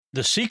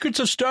The Secrets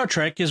of Star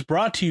Trek is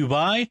brought to you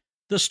by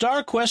the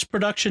StarQuest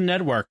Production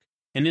Network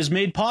and is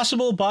made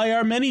possible by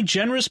our many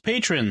generous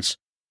patrons.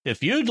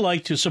 If you'd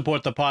like to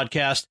support the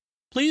podcast,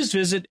 please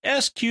visit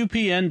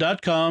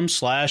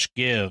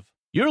sqpn.com/give.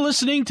 You're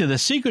listening to The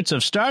Secrets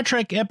of Star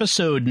Trek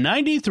episode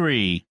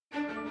 93.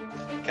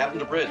 Captain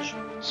to bridge.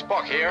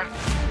 Spock here.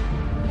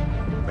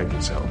 Make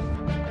it so.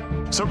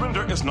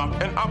 Surrender is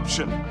not an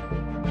option.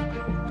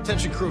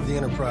 Attention crew of the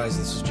Enterprise,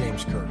 this is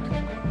James Kirk.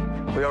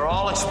 We are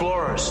all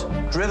explorers,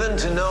 driven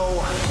to know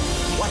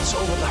what's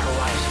over the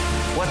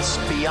horizon, what's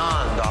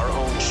beyond our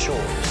own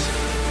shores.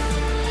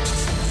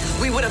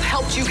 We would have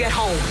helped you get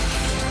home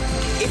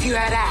if you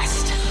had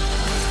asked.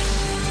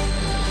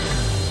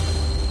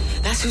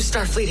 That's who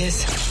Starfleet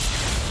is.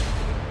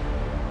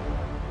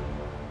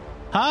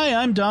 Hi,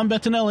 I'm Dom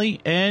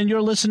Bettinelli, and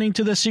you're listening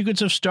to The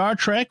Secrets of Star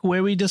Trek,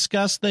 where we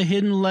discuss the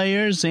hidden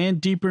layers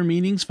and deeper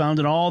meanings found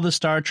in all the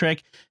Star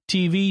Trek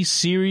TV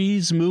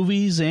series,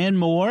 movies, and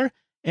more.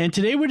 And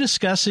today we're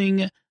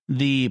discussing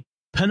the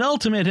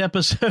penultimate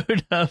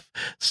episode of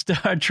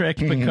Star Trek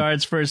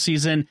Picard's first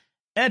season,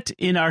 Et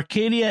in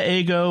Arcadia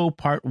Ego,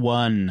 Part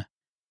 1.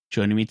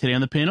 Joining me today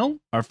on the panel,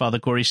 our Father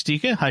Corey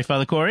Stika. Hi,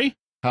 Father Corey.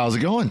 How's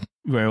it going?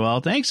 Very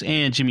well, thanks.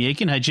 And Jimmy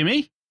Aiken. Hi,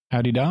 Jimmy.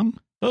 Howdy, Dom.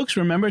 Folks,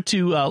 remember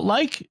to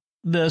like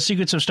The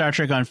Secrets of Star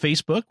Trek on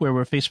Facebook, where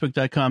we're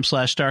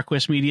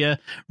facebook.com/StarQuestMedia.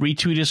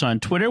 Retweet us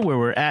on Twitter, where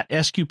we're at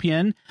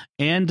SQPN.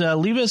 And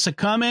leave us a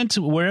comment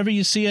wherever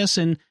you see us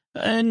and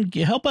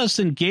help us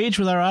engage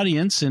with our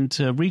audience and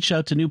to reach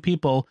out to new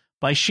people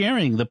by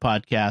sharing the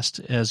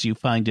podcast as you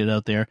find it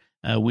out there.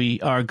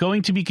 We are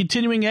going to be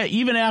continuing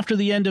even after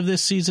the end of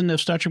this season of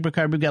Star Trek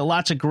Picard. We've got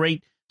lots of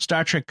great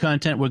Star Trek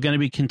content we're going to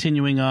be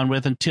continuing on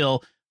with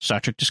until Star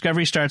Trek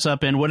Discovery starts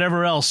up and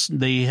whatever else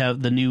they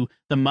have, the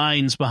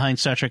minds behind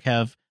Star Trek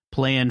have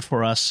planned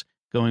for us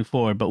going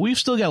forward. But we've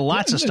still got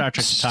lots of Star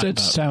Trek to talk about. It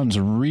sounds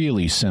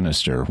really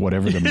sinister,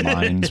 whatever the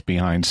minds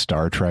behind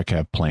Star Trek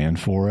have planned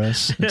for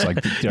us. It's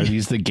like, are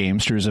these the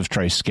gamesters of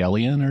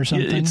Triskelion or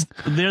something?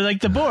 They're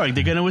like the Borg.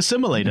 They're going to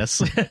assimilate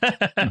us.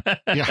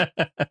 Yeah.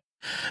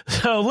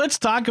 So let's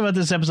talk about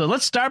this episode.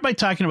 Let's start by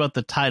talking about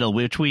the title,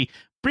 which we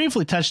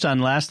briefly touched on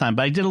last time,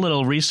 but I did a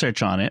little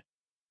research on it.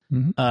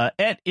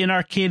 Et in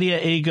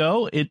Arcadia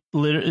Ego, it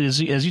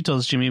is, as you told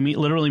us, Jimmy, it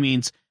literally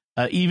means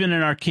even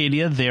in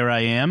Arcadia, there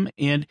I am.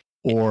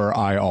 Or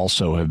I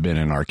also have been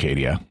in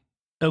Arcadia.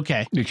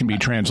 Okay. It can be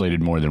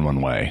translated more than one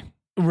way.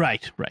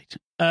 Right.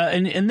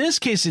 And in this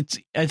case,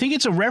 I think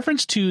it's a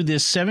reference to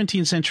this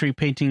 17th century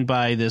painting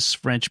by this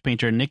French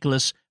painter,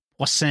 Nicolas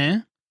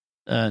Poussin.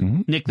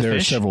 Nick the There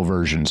Fish. are several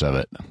versions of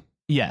it.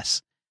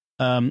 Yes.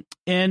 And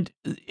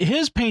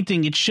his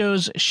painting, it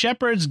shows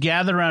shepherds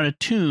gather around a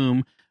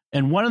tomb,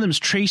 and one of them is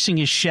tracing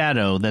his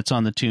shadow that's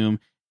on the tomb.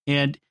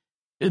 And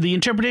the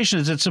interpretation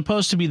is it's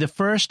supposed to be the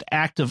first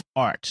act of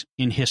art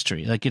in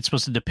history. Like it's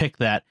supposed to depict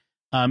that.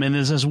 And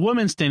there's this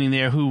woman standing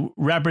there who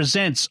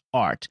represents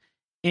art.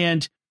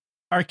 And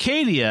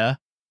Arcadia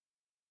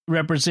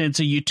represents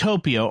a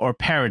utopia or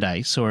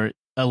paradise or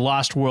a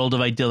lost world of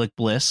idyllic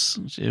bliss,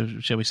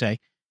 shall we say.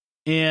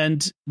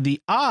 And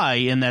the I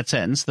in that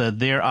sentence, the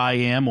there I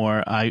am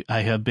or I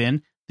have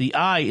been, the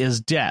I is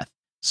death.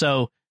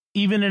 So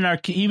even in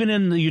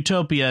the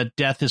utopia,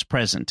 death is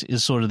present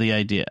is sort of the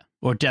idea,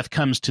 or death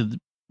comes to.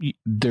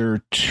 There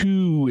are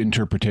two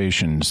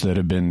interpretations that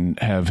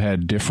have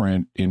had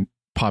different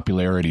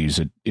popularities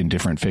in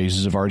different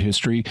phases of art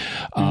history.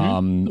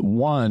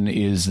 One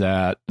is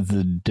that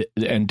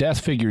and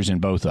death figures in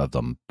both of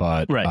them,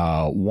 but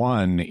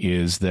one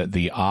is that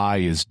the I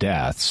is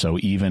death. So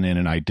even in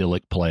an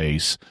idyllic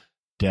place,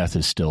 death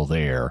is still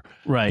there.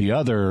 Right. The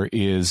other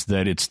is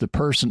that it's the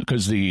person,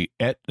 because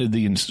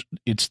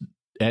it's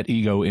Et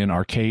Ego in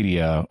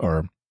Arcadia,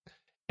 or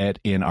Et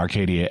in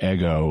Arcadia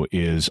Ego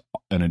is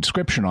an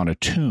inscription on a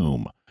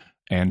tomb.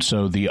 And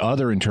so the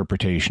other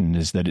interpretation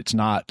is that it's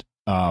not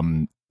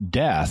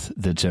death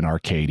that's in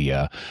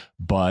Arcadia,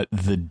 but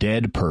the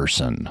dead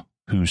person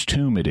whose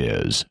tomb it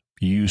is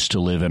used to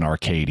live in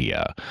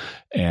Arcadia.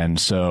 And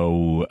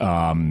so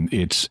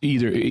it's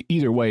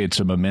either way, it's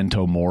a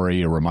memento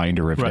mori, a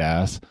reminder of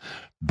death.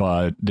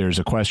 But there's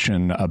a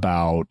question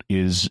about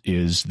is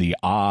the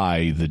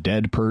I the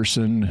dead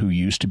person who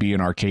used to be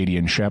an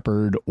Arcadian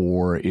shepherd,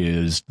 or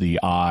is the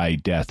I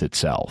death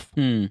itself?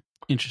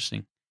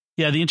 Interesting.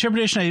 Yeah, the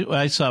interpretation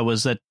I saw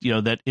was that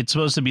that it's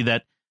supposed to be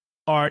that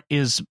art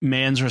is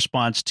man's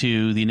response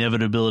to the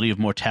inevitability of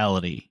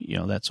mortality,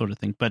 that sort of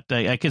thing. But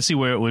I can see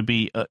where it would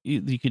be.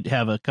 You could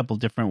have a couple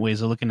different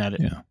ways of looking at it.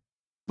 Yeah.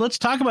 Let's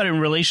talk about it in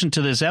relation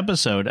to this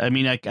episode. I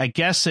mean, I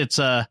guess it's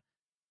that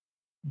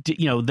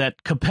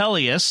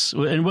Coppelius,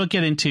 and we'll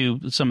get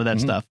into some of that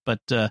stuff, but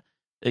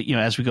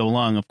as we go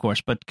along, of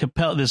course. But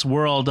this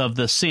world of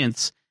the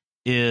synths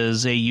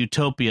is a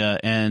utopia,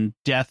 and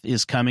death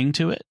is coming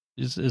to it.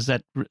 Is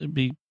that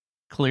be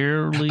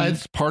clearly?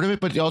 That's part of it,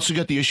 but you also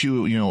got the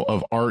issue,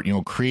 of art,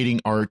 creating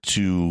art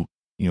to,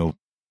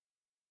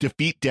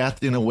 defeat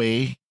death in a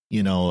way,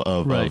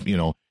 of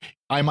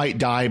I might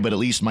die, but at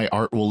least my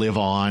art will live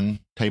on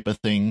type of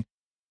thing.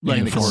 like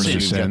and of course, the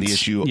you've got the synths.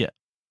 issue, Yeah.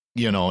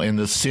 and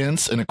the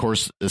synths, and of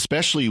course,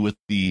 especially with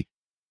the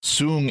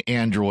Soong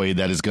android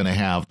that is going to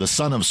have the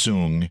son of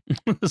Soong,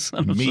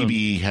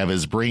 maybe have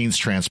his brains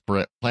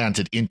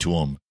transplanted into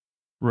him.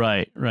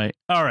 Right.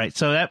 All right.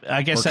 So that,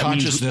 I guess, Or that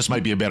means consciousness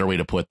might be a better way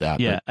to put that.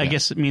 Yeah, but, I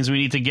guess it means we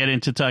need to get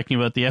into talking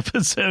about the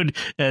episode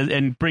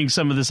and bring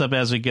some of this up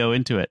as we go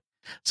into it.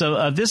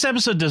 So this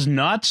episode does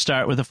not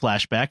start with a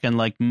flashback,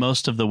 unlike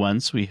most of the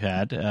ones we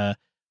had.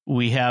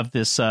 We have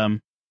this.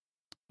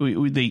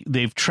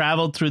 They've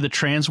traveled through the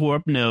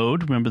transwarp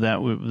node. Remember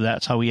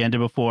that's how we ended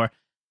before,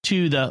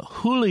 to the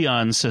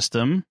Hulion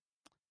system,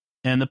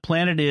 and the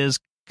planet is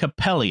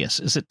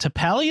Capellius. Is it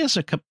Topalius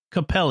or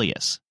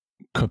Capellius?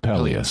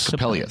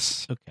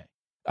 Capellius. Okay.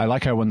 I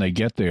like how when they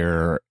get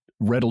there,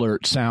 Red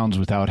Alert sounds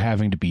without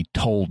having to be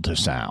told to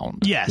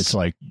sound. Yes. It's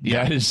like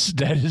that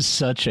is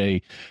such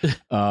a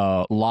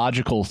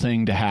logical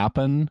thing to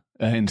happen.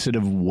 Instead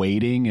of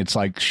waiting, it's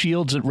like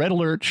Red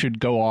Alert should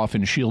go off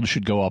and shields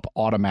should go up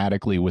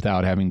automatically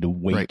without having to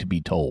wait to be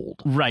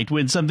told. Right,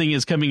 when something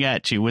is coming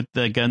at you with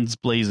the guns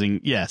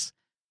blazing, yes.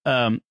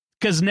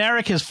 Because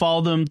Narek has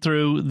followed them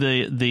through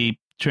the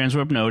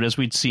transwarp node, as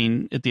we'd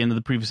seen at the end of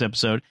the previous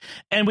episode.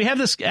 And we have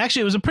this,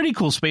 actually, it was a pretty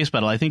cool space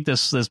battle. I think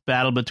this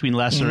battle between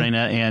La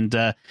Sirena and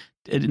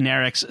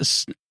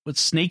Narek's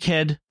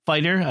snakehead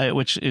fighter,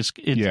 which is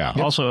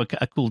also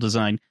a cool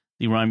design,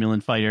 the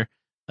Romulan fighter.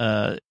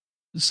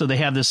 So they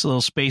have this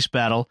little space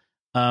battle.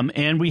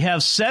 And we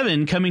have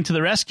Seven coming to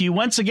the rescue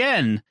once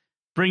again,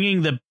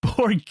 bringing the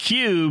Borg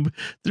cube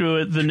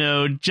through the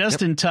node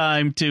just in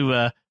time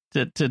to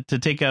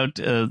take out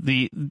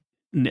the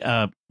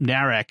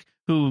Narek,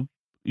 who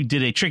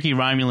did a tricky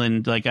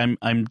Romulan, like,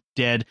 I'm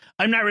dead.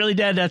 I'm not really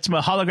dead. That's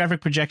my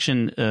holographic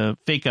projection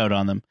fake out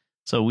on them.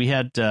 So we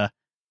had, and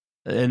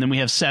then we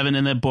have Seven,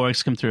 and the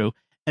Borgs come through.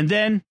 And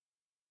then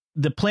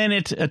the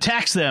planet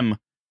attacks them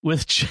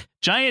with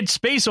giant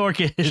space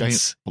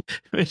orchids,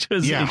 which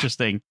was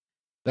interesting.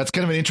 That's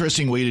kind of an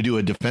interesting way to do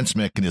a defense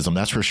mechanism.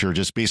 That's for sure.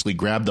 Just basically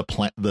grab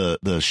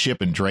the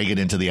ship and drag it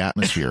into the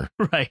atmosphere.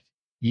 Right.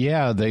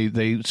 Yeah,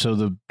 so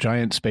the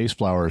giant space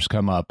flowers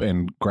come up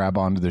and grab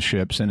onto the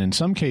ships, and in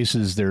some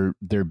cases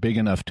they're big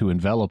enough to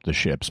envelop the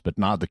ships, but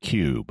not the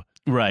cube.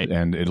 Right.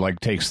 And it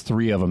takes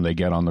 3 of them. They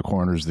get on the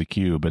corners of the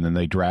cube, and then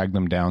they drag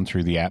them down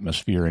through the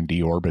atmosphere and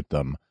deorbit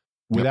them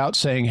without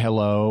saying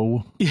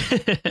hello.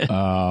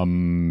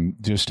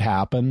 Just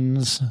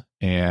happens.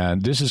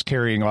 And this is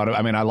carrying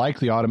I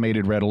like the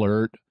automated Red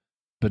Alert,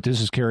 but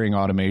this is carrying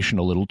automation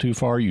a little too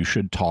far. You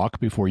should talk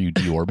before you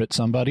deorbit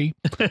somebody.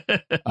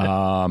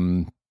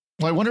 Well,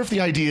 I wonder if the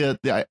idea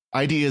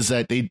is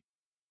that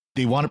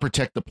they want to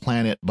protect the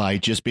planet by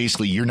just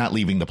basically you're not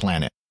leaving the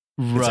planet.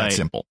 Right. It's that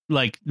simple.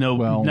 Like,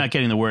 not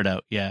getting the word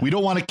out. Yeah. We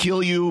don't want to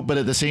kill you, but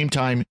at the same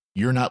time,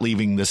 you're not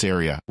leaving this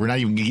area. We're not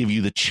even going to give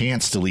you the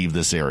chance to leave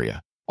this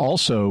area.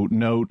 Also,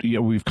 note,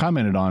 we've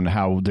commented on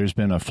how there's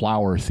been a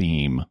flower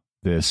theme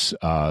this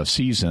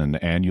season,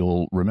 and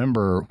you'll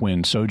remember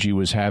when Soji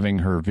was having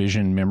her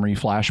vision memory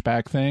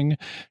flashback thing,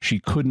 she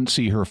couldn't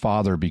see her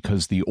father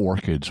because the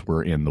orchids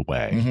were in the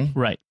way. Mm-hmm.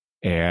 Right.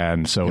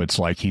 And so it's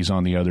like he's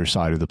on the other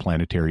side of the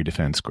planetary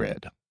defense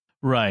grid.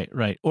 Right.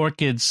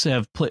 Orchids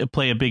have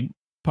play a big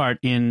part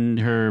in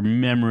her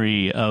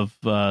memory of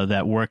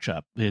that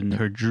workshop, in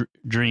her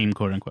dream,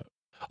 quote unquote.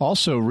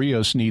 Also,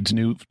 Rios needs a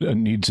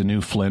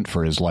new flint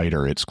for his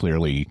lighter. It's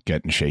clearly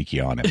getting shaky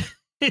on him.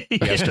 He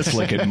has to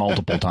flick it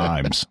multiple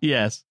times.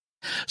 Yes.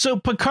 So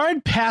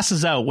Picard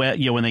passes out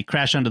when they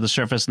crash onto the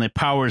surface and their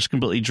power is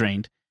completely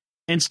drained,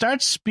 and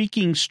starts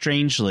speaking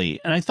strangely.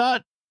 And I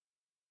thought,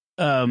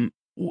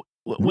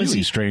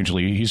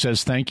 strangely, he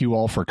says, "Thank you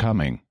all for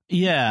coming."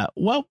 Yeah.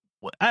 Well,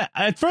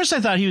 at first I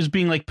thought he was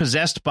being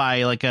possessed by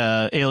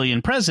a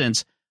alien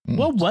presence.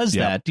 What was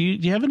that? Do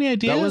you have any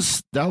idea?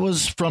 That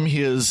was from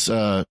his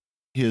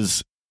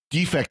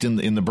defect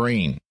in the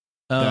brain.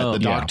 That the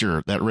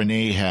doctor that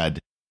Renee had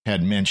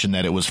mentioned,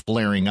 that it was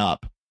flaring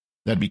up.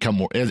 That become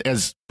more,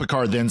 as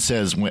Picard then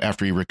says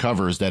after he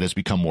recovers, that it's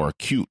become more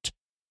acute.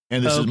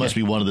 And this must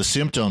be one of the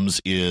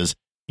symptoms is,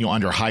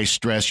 under high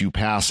stress, you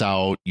pass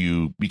out,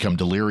 you become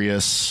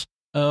delirious.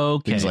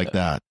 Okay. Things like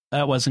that.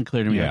 That wasn't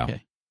clear to me. Yeah.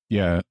 Okay.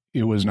 Yeah,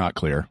 it was not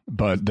clear,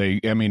 but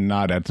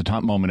not at the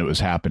top moment it was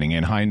happening.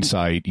 In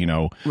hindsight,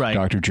 right.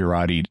 Dr.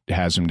 Girardi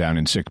has him down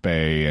in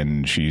sickbay,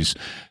 and she's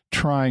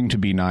trying to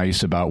be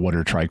nice about what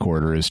her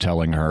tricorder is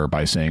telling her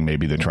by saying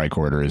maybe the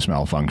tricorder is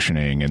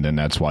malfunctioning, and then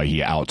that's why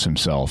he outs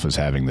himself as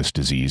having this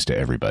disease to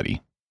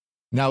everybody.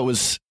 Now, it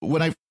was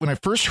when I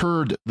first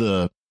heard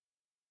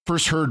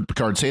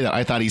Picard say that,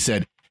 I thought he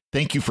said,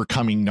 "Thank you for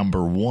coming,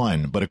 number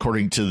one," but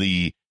according to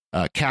the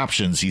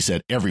captions, he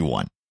said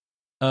everyone.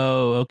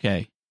 Oh,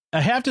 okay. I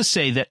have to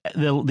say that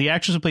the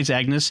actress who plays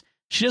Agnes,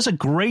 she does a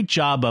great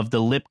job of the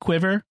lip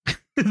quiver,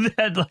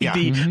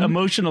 the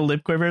emotional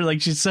lip quiver.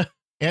 She's so.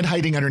 And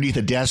hiding underneath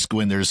a desk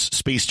when there's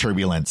space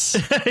turbulence.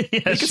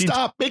 Make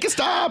it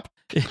stop.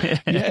 Yeah,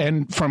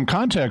 and from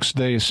context,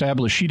 they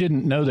established she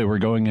didn't know they were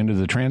going into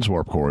the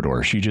transwarp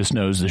corridor. She just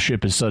knows the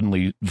ship is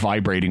suddenly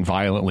vibrating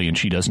violently, and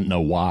she doesn't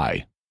know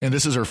why. And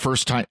this is her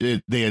first time.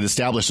 They had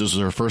established this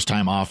was her first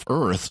time off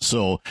Earth,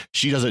 so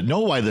she doesn't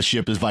know why the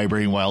ship is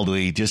vibrating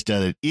wildly. Just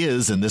that it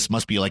is, and this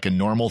must be like a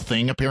normal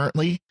thing.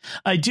 Apparently,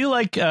 I do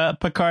like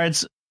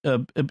Picard's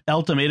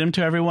ultimatum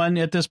to everyone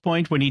at this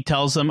point when he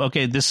tells them,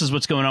 "Okay, this is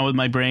what's going on with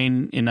my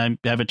brain, and I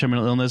have a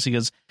terminal illness." He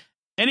goes,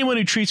 "Anyone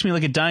who treats me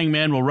like a dying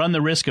man will run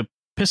the risk of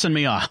pissing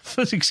me off."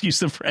 Excuse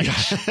the French.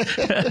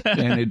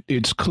 And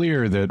it's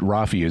clear that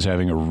Rafi is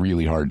having a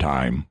really hard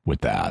time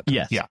with that.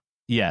 Yes. Yeah.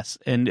 Yes,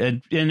 and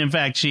in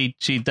fact, she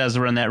does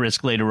run that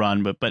risk later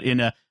on, but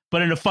in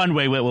a fun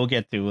way we'll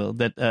get to.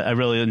 I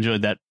really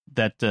enjoyed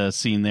that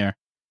scene there.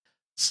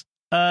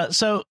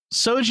 So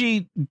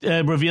Soji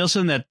reveals to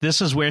him that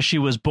this is where she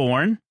was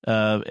born,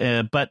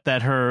 but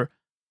that her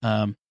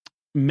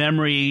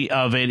memory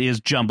of it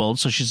is jumbled,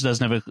 so she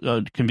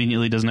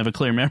conveniently doesn't have a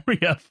clear memory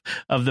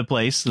of the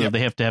place. So They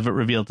have to have it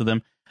revealed to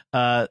them.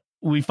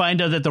 We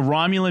find out that the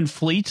Romulan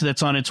fleet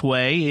that's on its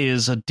way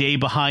is a day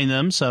behind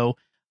them. So.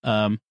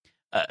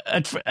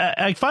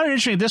 I find it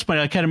interesting at this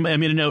point. I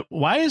made a note.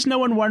 Why is no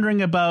one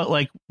wondering about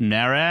like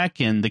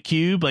Narak and the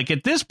cube? Like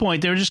at this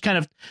point, they were just kind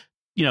of,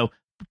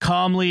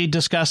 calmly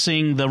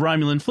discussing the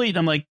Romulan fleet.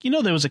 I'm like,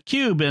 there was a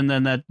cube and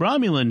then that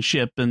Romulan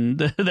ship and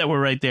that were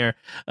right there.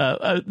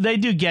 They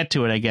do get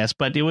to it, I guess,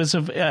 but it was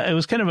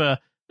kind of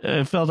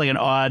it felt like an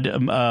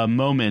odd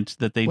moment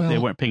that they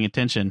weren't paying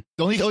attention.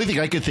 The only thing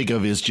I could think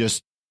of is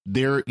just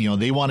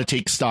they want to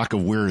take stock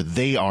of where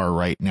they are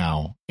right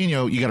now.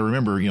 You got to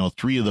remember,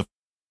 three of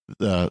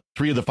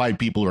the five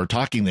people who are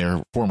talking there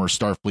are former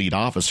Starfleet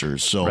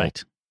officers. So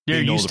right.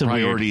 They're used the to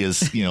priority is,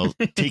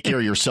 take care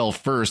of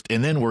yourself first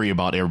and then worry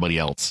about everybody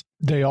else.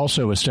 They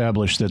also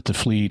established that the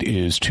fleet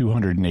is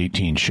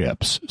 218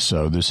 ships.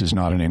 So this is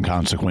not an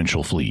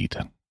inconsequential fleet.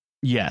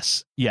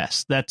 Yes.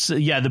 That's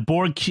the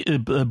Borg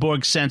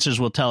sensors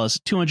will tell us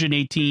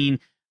 218.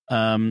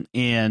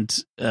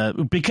 And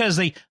because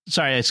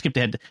I skipped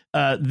ahead.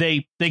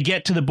 They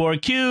get to the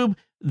Borg cube.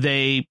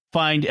 They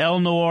find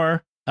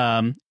Elnor.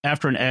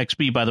 After an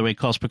XB, by the way,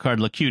 calls Picard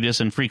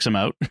Locutus and freaks him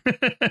out.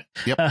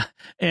 Yep.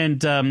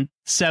 And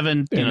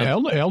Seven.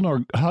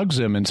 Elnor hugs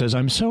him and says,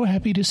 "I'm so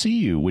happy to see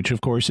you," which, of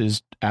course,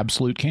 is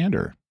absolute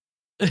candor.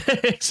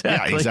 Exactly.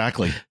 Yeah,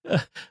 exactly.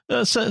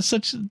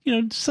 Such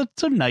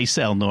nice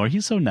Elnor.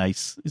 He's so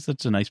nice. He's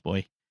such a nice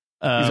boy.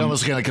 He's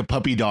almost kind of like a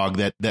puppy dog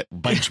that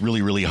bites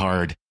really, really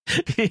hard.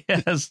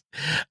 Yes.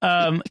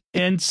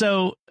 And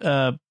so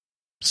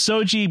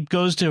Soji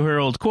goes to her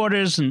old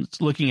quarters and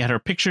looking at her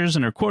pictures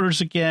in her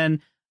quarters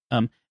again.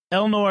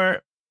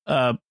 Elnor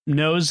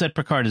knows that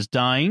Picard is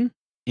dying,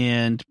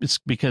 and it's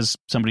because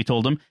somebody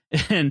told him.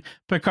 And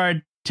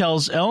Picard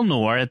tells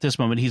Elnor at this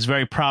moment he's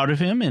very proud of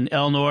him, and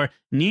Elnor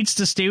needs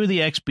to stay with the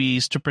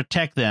XBs to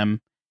protect them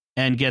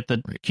and get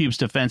the cube's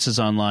defenses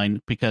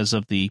online because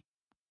of the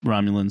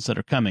Romulans that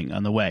are coming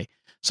on the way.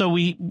 So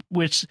and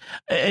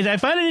I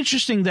find it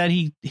interesting that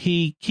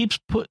he keeps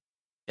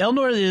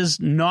Elnor is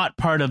not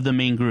part of the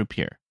main group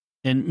here.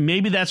 And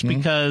maybe that's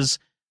because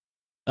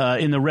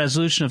in the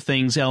resolution of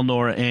things,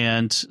 Elnor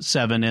and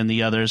Seven and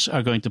the others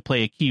are going to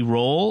play a key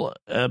role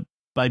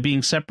by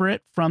being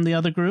separate from the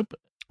other group.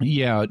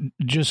 Yeah,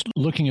 just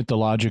looking at the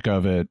logic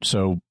of it.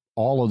 So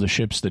all of the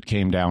ships that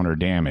came down are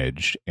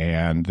damaged,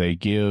 and they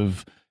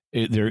give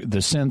the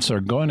Synths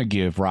are going to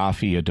give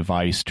Rafi a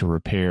device to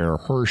repair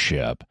her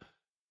ship,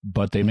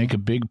 but they make a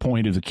big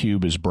point of the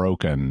cube is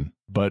broken.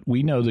 But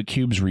we know that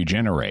cubes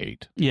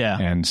regenerate. Yeah.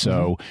 And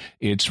so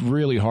it's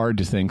really hard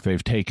to think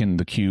they've taken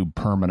the cube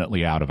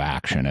permanently out of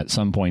action. At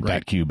some point,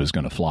 that cube is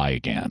going to fly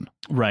again.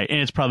 Right. And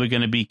it's probably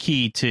going to be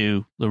key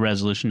to the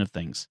resolution of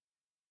things.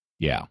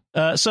 Yeah.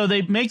 So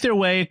they make their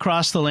way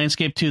across the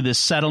landscape to this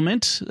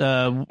settlement.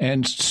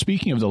 And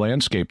speaking of the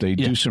landscape, they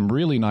do some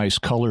really nice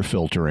color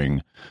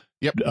filtering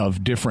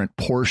of different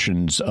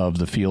portions of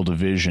the field of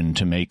vision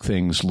to make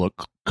things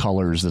look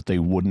colors that they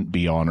wouldn't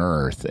be on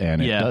Earth.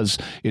 And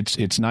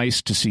it's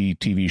nice to see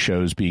TV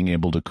shows being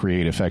able to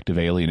create effective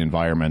alien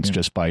environments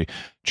just by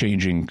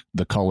changing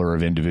the color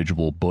of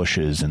individual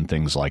bushes and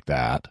things like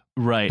that.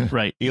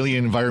 Right.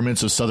 Alien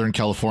environments of Southern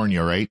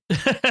California, right?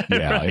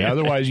 Yeah.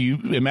 Otherwise, you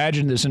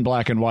imagine this in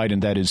black and white,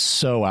 and that is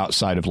so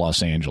outside of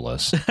Los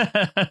Angeles.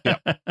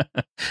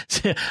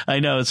 I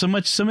know. So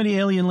many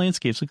alien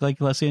landscapes look like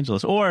Los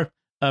Angeles or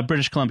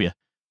British Columbia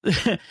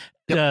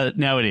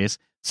nowadays.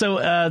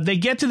 So they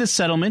get to the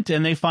settlement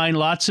and they find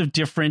lots of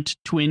different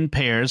twin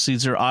pairs.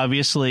 These are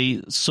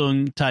obviously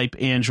Sung-type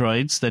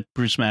androids that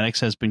Bruce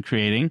Maddox has been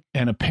creating.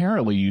 And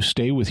apparently you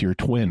stay with your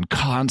twin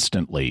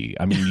constantly.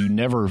 I mean, you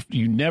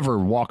never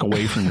walk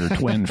away from your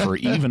twin for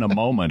even a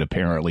moment,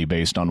 apparently,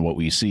 based on what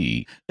we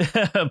see.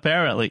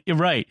 Apparently. You're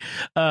right.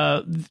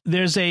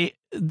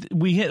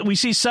 We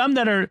see some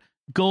that are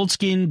gold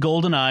skin,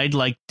 golden eyed,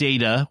 like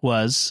Data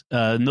was.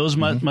 And those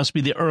must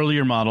be the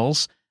earlier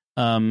models.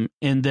 And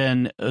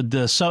then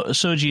the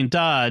Soji and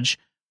Dodge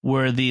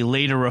were the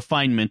later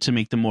refinement to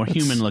make them more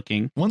human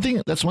looking. One thing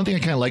I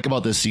kind of like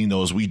about this scene,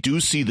 though, is we do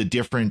see the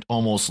different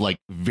almost like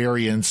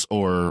variants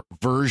or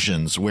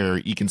versions where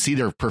you can see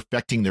they're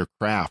perfecting their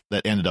craft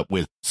that ended up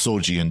with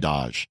Soji and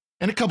Dodge.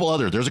 And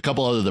there's a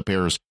couple other of the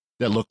pairs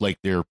that look like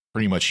they're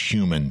pretty much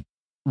human,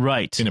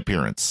 right, in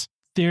appearance.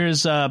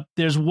 There's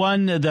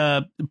one,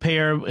 the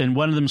pair, and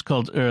one of them is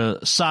called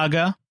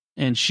Saga,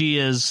 and she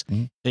is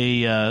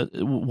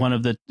one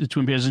of the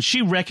twin pairs, and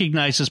she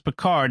recognizes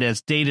Picard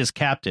as Data's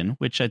captain,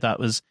 which I thought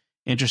was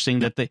interesting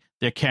that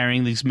they're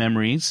carrying these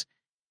memories.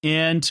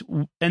 And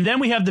then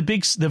we have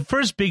the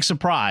first big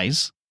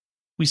surprise.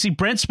 We see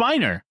Brent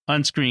Spiner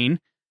on screen,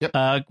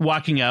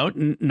 walking out,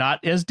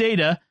 not as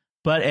Data,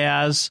 but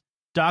as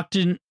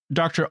Dr.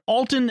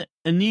 Alton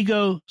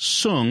Inigo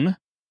Sung,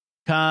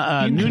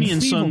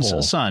 Noonien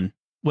Sung's son.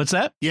 What's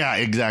that? Yeah,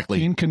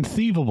 exactly.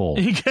 Inconceivable.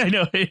 I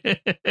know.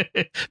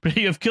 But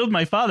you have killed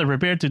my father,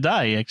 prepared to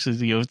die.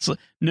 Actually, it's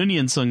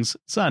Noonien Sung's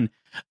son.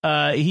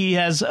 He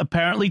has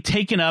apparently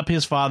taken up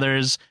his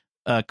father's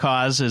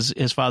cause,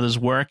 his father's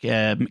work,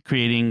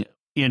 creating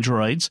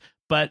androids,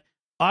 but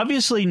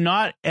obviously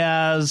not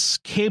as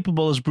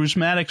capable as Bruce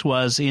Maddox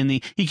was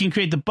he can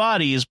create the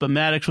bodies, but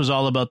Maddox was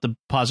all about the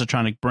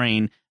positronic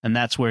brain, and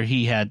that's where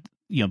he had,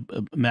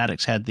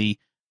 Maddox had the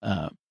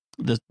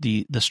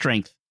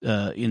strength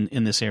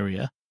in this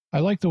area. I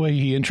like the way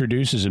he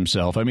introduces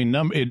himself. I mean,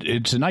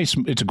 it's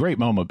a great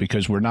moment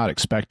because we're not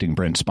expecting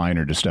Brent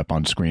Spiner to step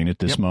on screen at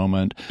this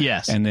moment.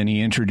 Yes. And then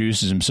he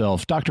introduces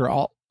himself, Dr.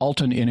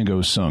 Alton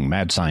Inigo Sung,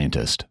 mad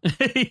scientist.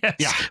 Yes.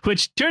 Yeah.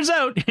 Which turns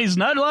out he's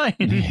not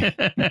lying.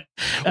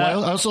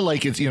 Well, I also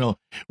like it's,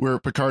 where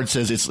Picard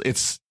says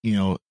it's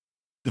the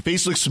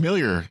face looks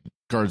familiar.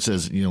 Picard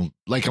says,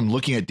 like I'm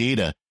looking at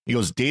Data. He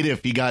goes, Data,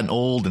 if he gotten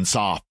old and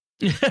soft.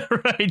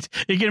 Right.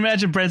 You can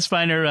imagine Brent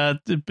Spiner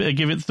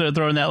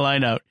throwing that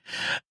line out.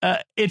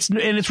 It's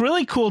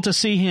really cool to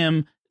see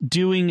him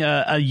doing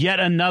a yet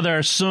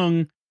another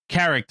Sung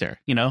character,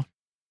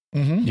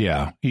 Mm-hmm.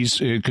 Yeah,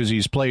 because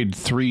he's played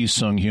 3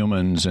 Sung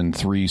humans and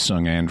 3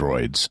 Sung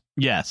androids.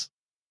 Yes.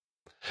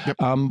 Yep.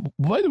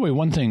 By the way,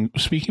 one thing,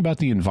 speaking about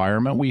the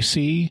environment we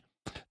see,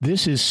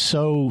 this is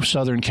so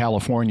Southern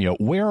California.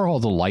 Where are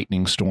all the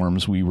lightning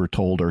storms we were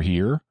told are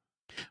here?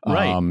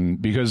 Right.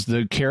 Because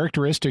the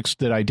characteristics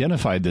that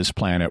identified this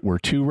planet were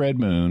 2 red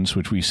moons,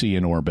 which we see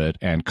in orbit,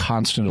 and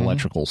constant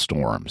electrical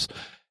storms.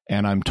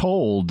 And I'm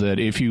told that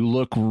if you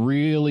look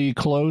really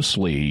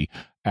closely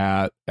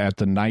at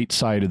the night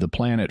side of the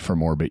planet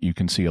from orbit, you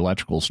can see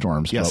electrical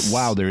storms. Yes. But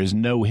wow, there is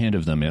no hint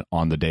of them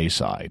on the day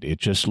side. It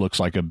just looks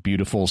like a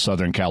beautiful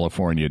Southern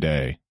California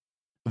day.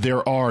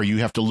 You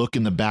have to look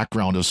in the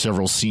background of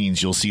several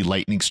scenes. You'll see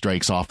lightning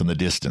strikes off in the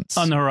distance.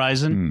 On the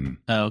horizon?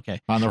 Oh,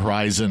 okay. On the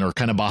horizon, or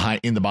kind of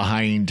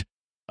behind,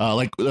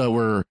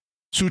 where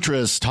Sutra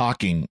is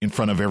talking in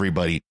front of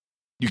everybody.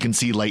 You can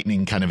see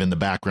lightning kind of in the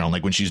background,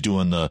 like when she's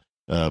doing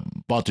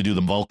about to do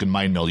the Vulcan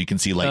mind meld. You can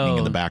see lightning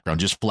in the background,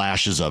 just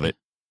flashes of it.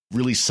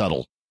 Really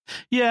subtle.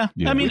 Yeah.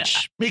 I mean,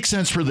 which makes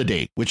sense for the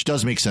day, which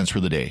does make sense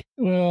for the day.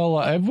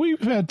 Well,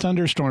 we've had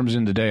thunderstorms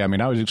in the day. I mean,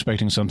 I was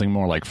expecting something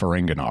more like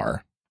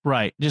Ferenginar.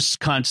 Right.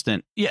 Just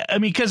constant. Yeah. I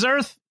mean, because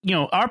Earth,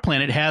 our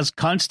planet has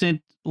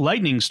constant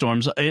lightning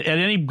storms at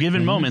any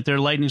given moment. There are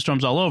lightning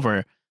storms all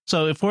over.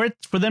 So for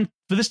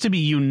this to be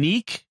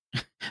unique,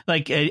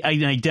 like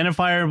an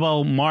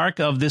identifiable mark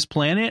of this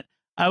planet,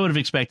 I would have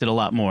expected a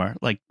lot more.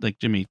 Like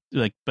Jimmy,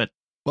 but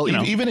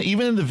even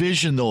in the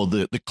vision though,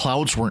 the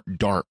clouds weren't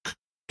dark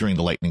during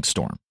the lightning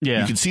storm.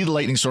 Yeah, you could see the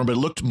lightning storm, but it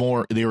looked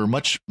more. They were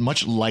much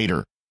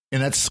lighter.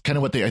 And that's kind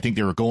of what I think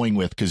they were going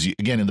with, because,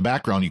 again, in the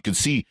background, you could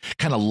see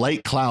kind of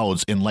light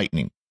clouds and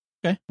lightning,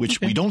 which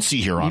we don't see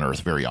here on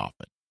Earth very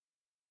often.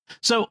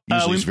 So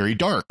usually it's very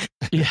dark.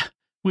 Yeah.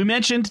 We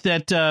mentioned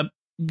that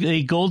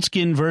a gold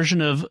skin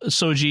version of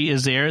Soji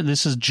is there.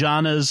 This is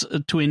Jana's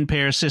twin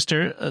pair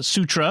sister,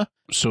 Sutra.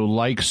 So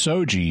like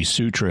Soji,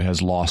 Sutra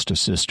has lost a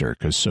sister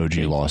because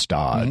Soji lost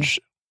Dodge.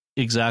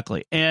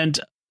 Exactly. And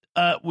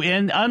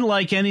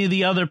unlike any of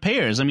the other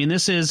pairs, I mean,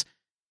 this is...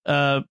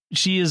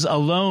 she is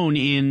alone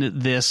in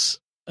this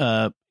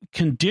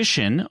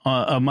condition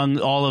among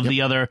all of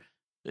the other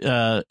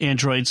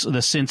androids, the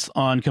synths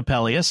on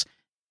Coppelius.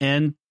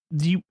 And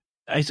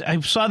I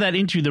saw that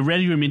interview, the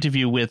Ready Room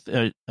interview with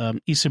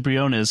Isa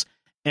Briones,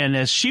 and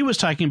as she was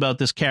talking about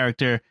this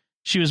character,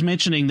 she was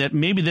mentioning that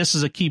maybe this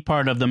is a key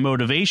part of the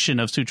motivation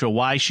of Sutra,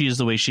 why she is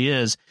the way she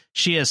is.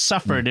 She has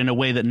suffered in a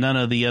way that none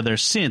of the other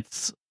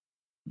synths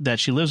that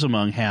she lives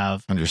among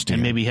have. Understand.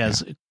 And maybe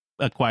has...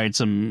 acquired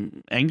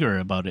some anger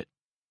about it.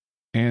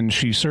 And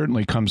she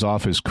certainly comes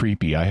off as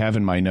creepy. I have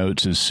in my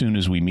notes, as soon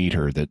as we meet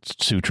her, that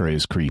Sutra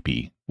is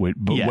creepy, but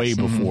way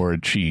before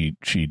she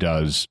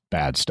does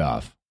bad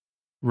stuff.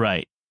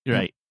 Right.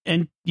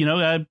 And,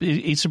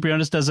 Isa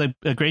Briones does a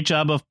great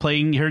job of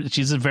playing her.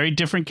 She's a very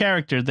different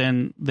character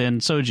than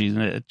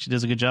Soji. She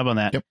does a good job on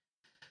that.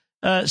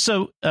 Yep.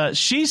 So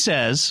she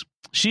says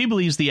she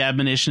believes the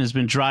admonition has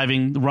been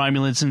driving the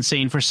Romulans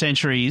insane for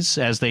centuries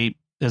as they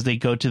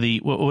go to the,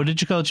 what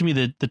did you call it, Jimmy?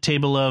 The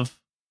table of...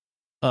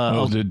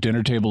 the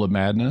dinner table of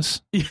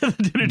madness? Yeah,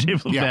 the dinner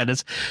table of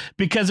madness.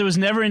 Because it was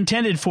never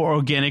intended for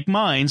organic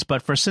minds,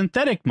 but for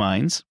synthetic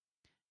minds.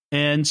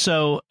 And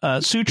so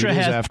Sutra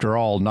has... after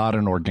all, not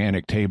an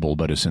organic table,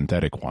 but a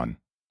synthetic one.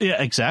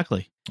 Yeah,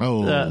 exactly.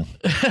 Oh.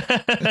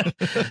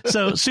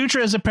 So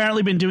Sutra has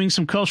apparently been doing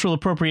some cultural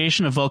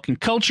appropriation of Vulcan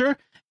culture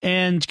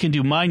and can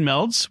do mind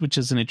melds, which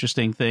is an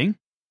interesting thing.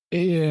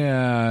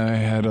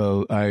 Yeah,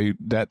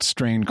 that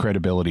strained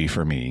credibility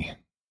for me.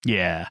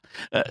 Yeah.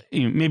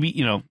 Maybe,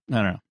 I don't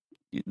know.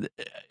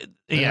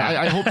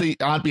 Yeah, I hope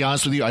I'll be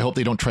honest with you, I hope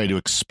they don't try to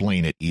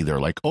explain it either.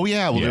 Like, oh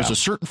yeah, well, there's a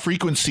certain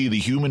frequency the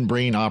human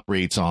brain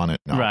operates on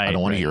it. No, right, I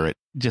don't want to hear it.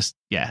 Just,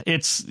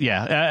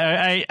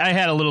 I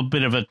had a little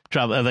bit of a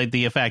trouble, like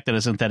the fact that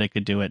a synthetic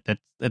could do it.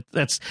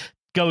 That's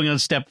going a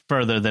step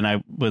further than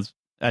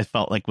I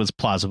felt like was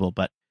plausible,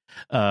 but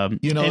but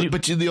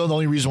the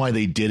only reason why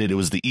they did it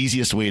was the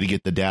easiest way to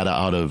get the data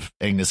out of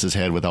Agnes's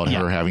head without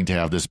her having to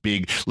have this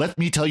big, let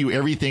me tell you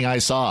everything I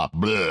saw.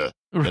 Blah.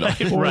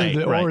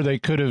 Or they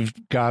could have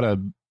got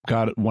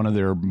one of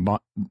their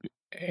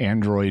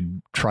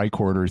Android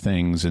tricorder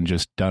things and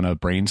just done a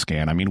brain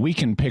scan. I mean, we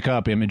can pick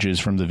up images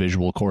from the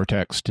visual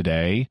cortex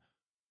today.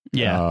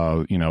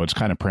 Yeah. It's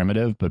kind of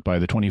primitive, but by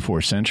the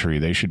 24th century,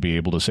 they should be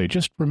able to say,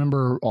 just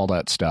remember all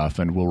that stuff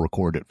and we'll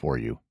record it for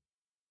you.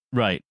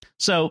 Right.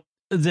 So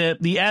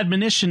the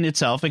admonition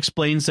itself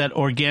explains that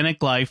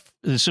organic life.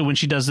 So when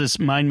she does this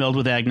mind meld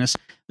with Agnes,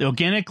 the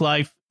organic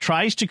life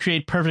tries to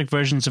create perfect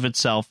versions of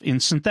itself in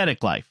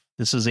synthetic life.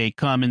 This is a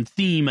common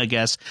theme, I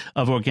guess,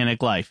 of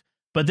organic life.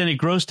 But then it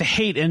grows to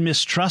hate and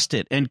mistrust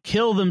it and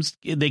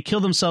they kill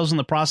themselves in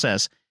the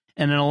process.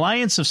 And an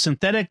alliance of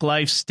synthetic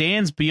life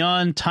stands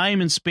beyond time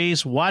and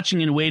space,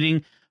 watching and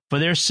waiting for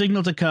their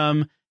signal to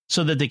come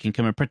so that they can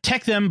come and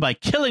protect them by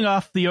killing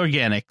off the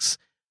organics,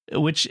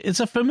 which is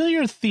a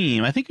familiar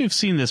theme. I think we've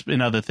seen this in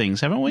other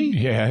things, haven't we?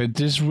 Yeah,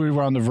 we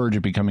were on the verge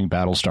of becoming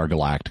Battlestar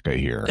Galactica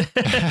here.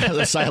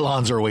 The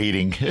Cylons are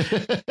waiting.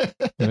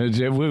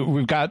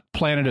 We've got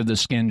Planet of the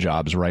Skin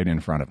Jobs right in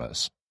front of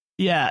us.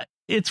 Yeah,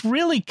 it's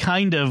really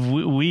kind of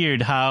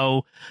weird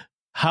how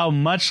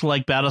much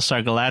like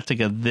Battlestar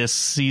Galactica this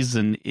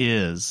season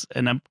is.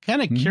 And I'm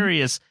kind of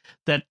curious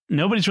that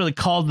nobody's really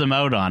called them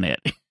out on it.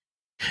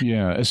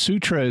 Yeah, a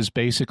Sutra is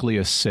basically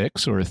a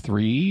 6 or a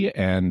 3,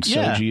 and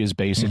Soji is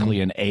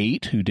basically an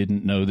 8 who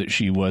didn't know that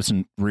she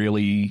wasn't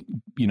really,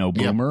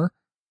 Boomer.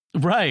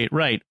 Yep.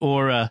 Right.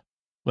 Or,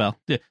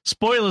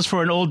 spoilers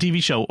for an old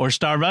TV show, or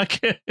Starbuck.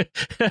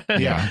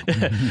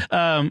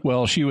 Yeah.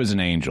 Well, she was an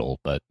angel,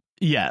 but.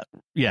 Yeah,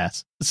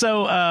 yes.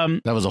 So.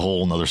 That was a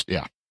whole nother,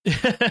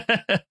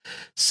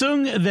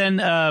 Sung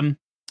then,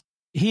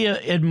 he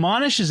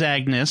admonishes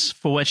Agnes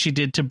for what she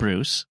did to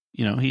Bruce,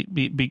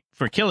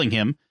 for killing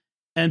him.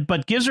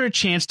 But gives her a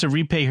chance to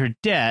repay her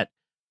debt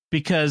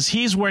because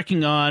he's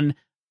working on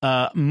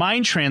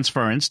mind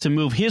transference to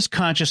move his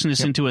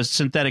consciousness into a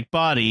synthetic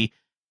body,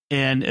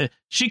 and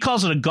she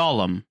calls it a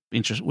golem,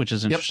 which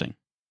is interesting.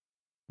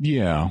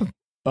 Yeah.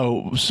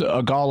 Oh, so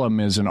a golem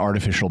is an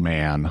artificial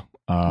man.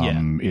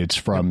 It's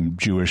from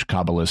Jewish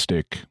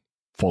Kabbalistic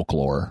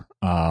folklore.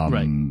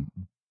 Right.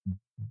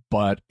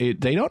 But they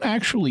don't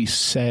actually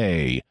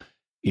say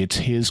it's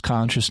his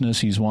consciousness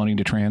he's wanting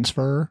to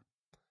transfer.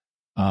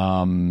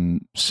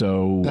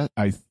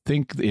 I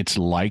think it's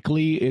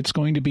likely it's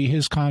going to be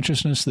his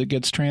consciousness that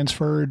gets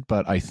transferred,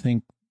 but I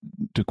think,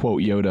 to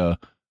quote Yoda,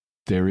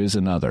 there is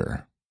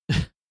another.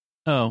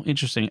 Oh,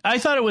 interesting. I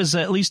thought it was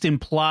at least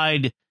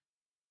implied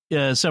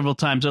several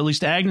times, or at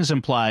least Agnes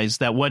implies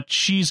that what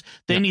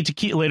they need to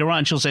keep later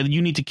on. She'll say,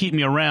 you need to keep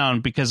me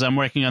around because I'm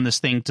working on this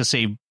thing to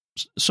save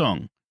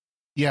Sung.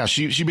 Yeah,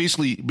 she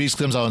basically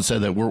comes out and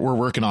said that we're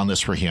working on this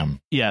for him.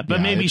 Yeah,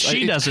 but maybe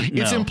she doesn't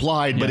know. It's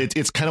implied, but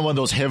it's kind of one of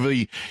those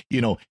heavy,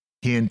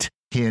 hint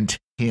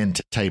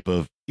type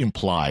of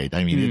implied.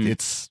 I mean,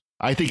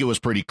 I think it was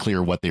pretty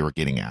clear what they were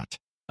getting at.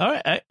 All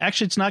right.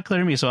 Actually, it's not clear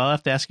to me, so I'll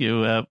have to ask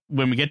you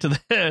when we get to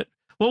the.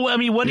 Well, I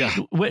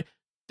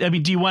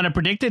mean, do you want to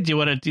predict it? Do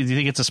you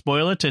think it's a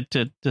spoiler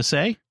to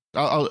say?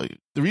 The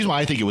reason why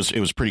I think it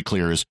was pretty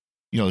clear is,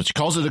 she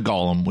calls it a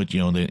golem, which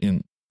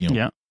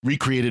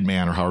recreated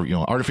man, or how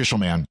artificial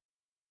man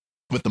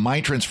with the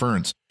mind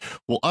transference.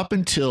 Well, up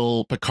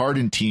until Picard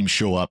and team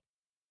show up,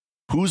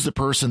 who's the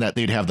person that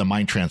they'd have the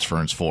mind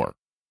transference for?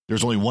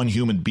 There's only one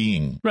human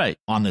being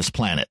on this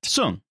planet.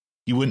 Sung.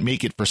 You wouldn't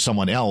make it for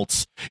someone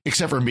else,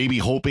 except for maybe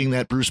hoping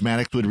that Bruce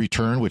Maddox would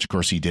return, which of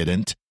course he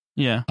didn't.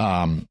 Yeah.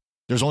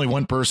 There's only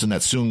one person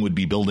that Sung would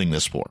be building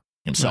this for,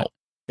 himself.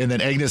 Right. And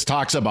then Agnes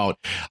talks about,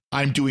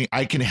 I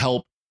can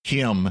help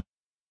him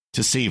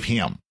to save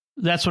him.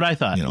 That's what I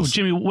thought.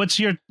 Jimmy, what's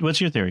your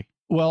theory?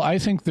 Well, I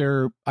think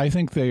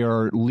they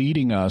are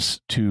leading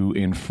us to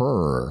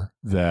infer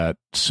that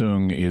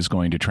Sung is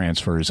going to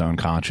transfer his own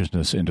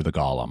consciousness into the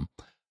golem.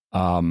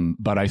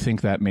 But I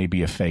think that may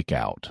be a fake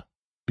out,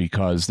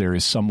 because there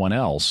is someone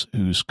else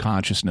whose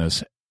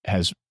consciousness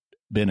has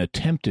been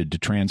attempted to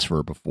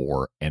transfer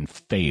before and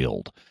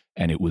failed,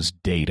 and it was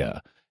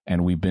Data.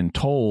 And we've been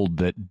told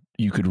that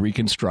you could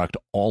reconstruct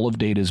all of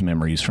Data's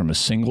memories from a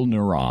single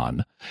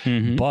neuron,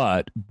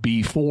 but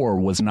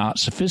B4 was not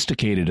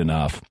sophisticated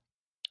enough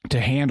to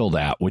handle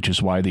that, which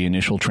is why the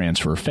initial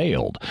transfer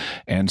failed.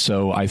 And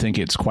so I think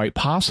it's quite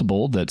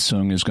possible that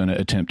Sung is going to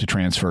attempt to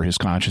transfer his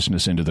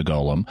consciousness into the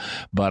golem.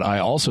 But I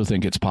also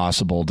think it's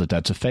possible that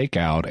that's a fake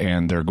out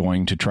and they're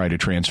going to try to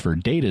transfer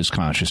Data's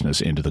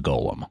consciousness into the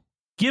golem.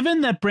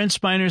 Given that Brent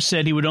Spiner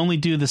said he would only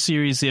do the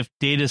series if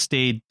Data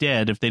stayed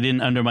dead, if they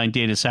didn't undermine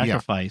Data's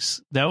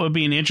sacrifice, that would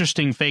be an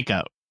interesting fake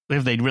out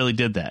if they really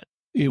did that.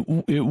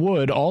 It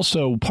would.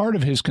 Also, part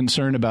of his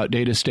concern about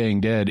Data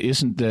staying dead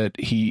isn't that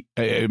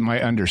my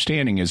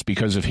understanding is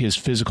because of his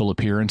physical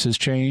appearance has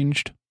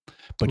changed,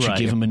 but you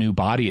give him a new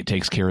body, it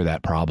takes care of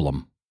that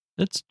problem.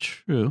 That's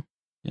true.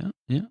 Yeah,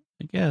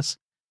 I guess.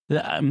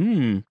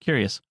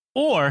 Curious.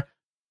 Or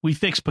we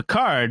fix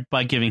Picard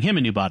by giving him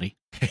a new body.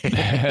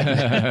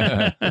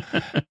 That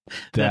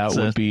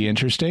would be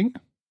interesting.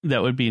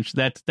 That would be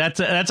that's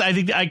I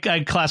think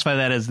I'd classify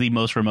that as the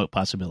most remote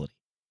possibility.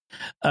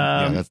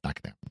 That's not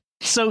gonna happen.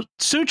 So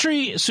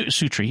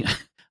Sutri,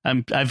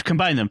 I've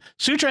combined them.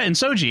 Sutra and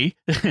Soji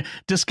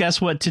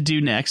discuss what to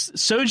do next.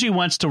 Soji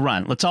wants to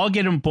run. Let's all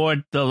get on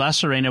board the La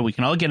Sirena. We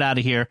can all get out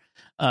of here.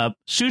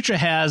 Sutra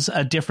has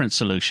a different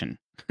solution.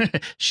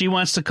 She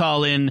wants to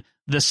call in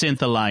the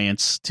Synth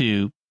Alliance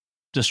to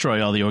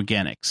destroy all the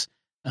organics.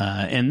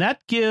 And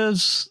that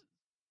gives...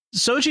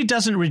 Soji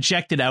doesn't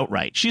reject it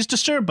outright. She's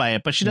disturbed by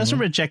it, but she doesn't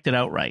reject it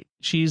outright.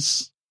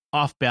 She's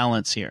off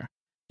balance here.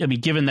 I mean,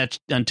 given that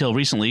until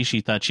recently, she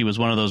thought she was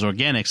one of those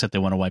organics that they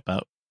want to wipe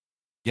out.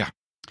 Yeah.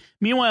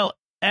 Meanwhile,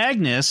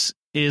 Agnes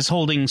is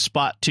holding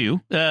Spot 2.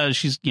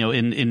 She's,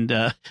 in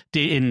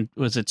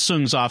was it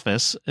Sung's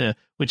office,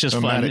 which is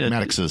fun.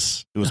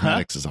 Maddox's. It was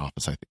Maddox's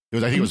office, I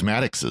think. I think it was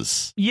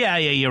Maddox's. Yeah,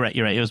 you're right.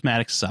 It was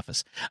Maddox's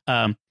office.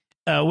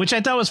 Which I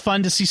thought was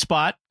fun to see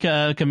Spot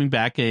coming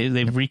back.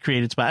 They've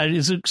recreated Spot.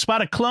 Is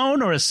Spot a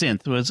clone or a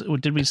synth?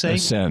 Did we say? A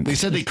synth. They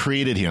said they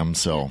created him,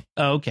 so.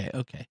 Oh, okay.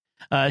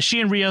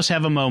 She and Rios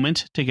have a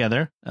moment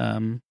together.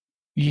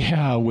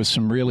 With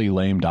some really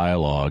lame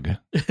dialogue.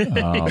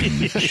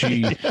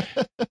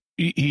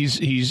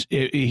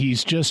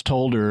 He's just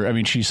told her. I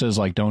mean, she says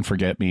like, "Don't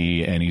forget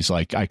me," and he's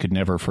like, "I could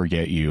never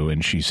forget you."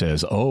 And she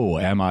says, "Oh,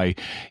 am I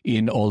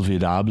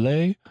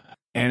inolvidable?"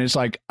 And it's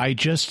like, I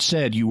just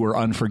said you were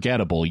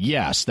unforgettable.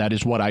 Yes, that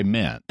is what I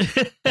meant.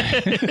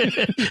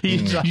 you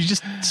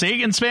just say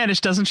it in Spanish,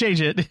 doesn't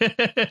change it.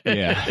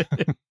 Yeah.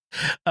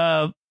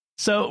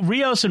 So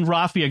Rios and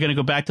Rafi are going to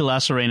go back to La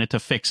Sirena to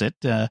fix it.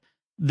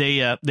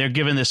 They're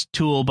given this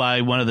tool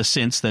by one of the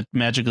synths that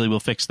magically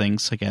will fix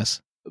things, I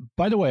guess.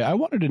 By the way, I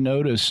wanted to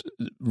notice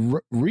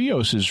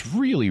Rios is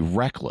really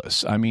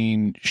reckless. I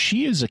mean,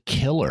 she is a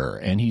killer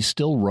and he's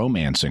still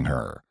romancing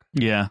her.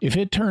 Yeah. If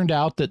it turned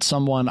out that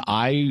someone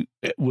I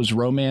was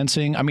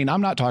romancing, I mean, I'm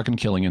not talking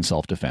killing in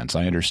self-defense.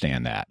 I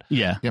understand that.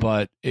 Yeah. Yep.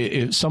 But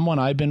if someone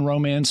I've been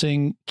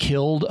romancing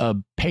killed a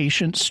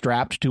patient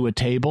strapped to a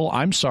table,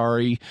 I'm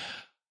sorry.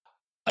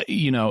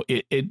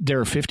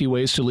 There are 50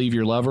 ways to leave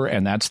your lover,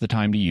 and that's the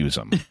time to use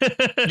them.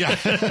 Yeah.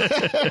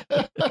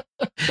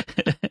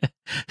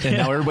 And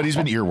now everybody's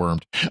been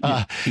earwormed.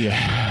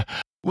 Yeah.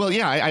 Well,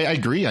 yeah, I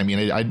agree. I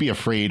mean, I'd be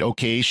afraid.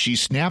 Okay, she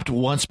snapped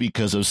once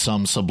because of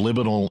some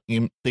subliminal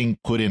thing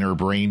put in her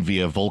brain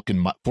via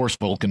Force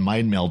Vulcan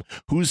mind meld.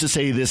 Who's to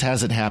say this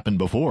hasn't happened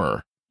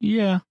before?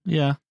 Yeah.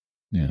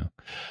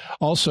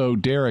 Also,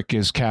 Derek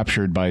is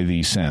captured by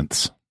the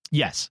synths.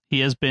 Yes, he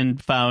has been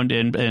found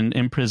and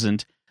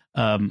imprisoned.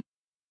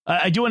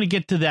 I do want to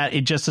get to that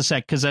in just a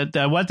sec, because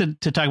I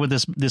wanted to talk about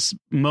this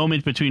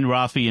moment between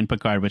Rafi and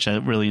Picard, which I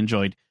really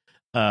enjoyed.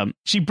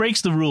 She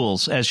breaks the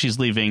rules as she's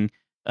leaving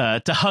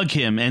to hug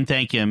him and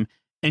thank him,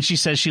 and she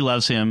says she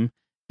loves him,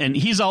 and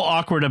he's all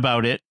awkward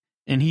about it,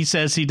 and she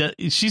says he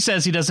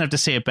doesn't have to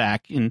say it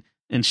back, and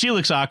she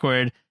looks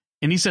awkward,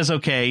 and he says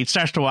okay, he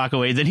starts to walk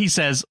away, then he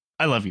says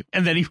I love you,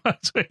 and then he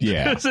walks away.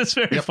 Yeah. It's this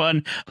very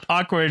fun,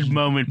 awkward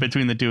moment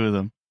between the two of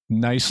them.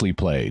 Nicely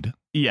played.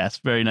 Yes,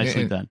 very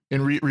nicely done.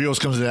 And Rios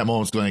comes to that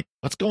moment going,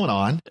 what's going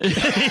on?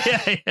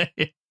 Yeah.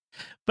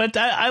 But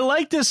I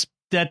like this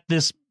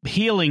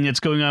healing that's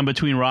going on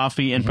between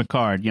Rafi and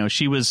Picard.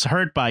 She was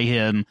hurt by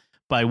him,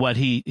 by what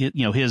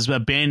his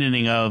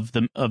abandoning of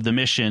the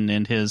mission,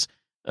 and his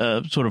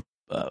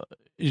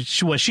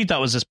what she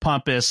thought was this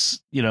pompous,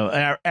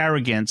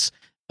 arrogance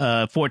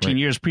 14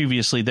 years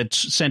previously that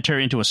sent her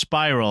into a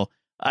spiral.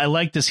 I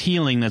like this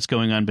healing that's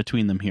going on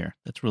between them here.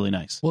 That's really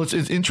nice. Well, it's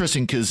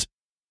interesting because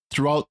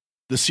throughout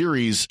the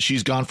series,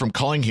 she's gone from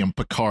calling him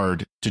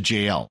Picard to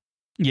JL.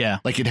 Yeah.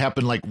 Like it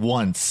happened like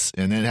once,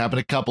 and then it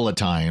happened a couple of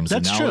times.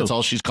 That's and now true. That's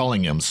all she's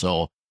calling him.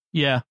 So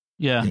yeah,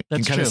 you that's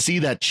can kind true. of see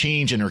that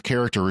change in her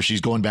character where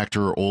she's going back to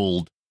her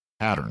old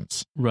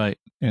patterns. Right.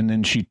 And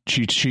then she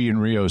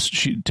and Rios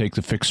take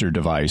the fixer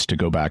device to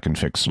go back and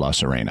fix La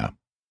Sirena.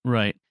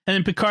 Right. And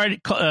then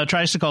Picard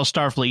tries to call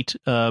Starfleet,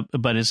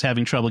 but is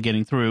having trouble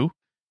getting through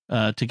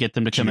to get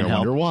them to come and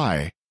help. I wonder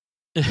why.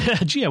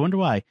 Gee, I wonder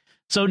why.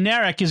 So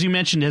Narek, as you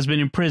mentioned, has been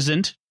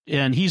imprisoned,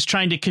 and he's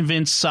trying to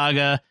convince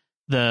Saga,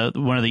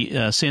 one of the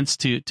synths,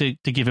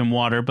 to give him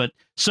water. But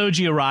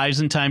Soji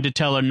arrives in time to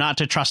tell her not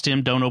to trust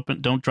him.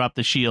 Don't drop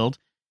the shield.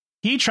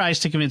 He tries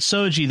to convince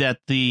Soji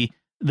that the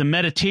the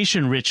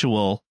meditation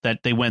ritual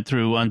that they went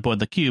through on board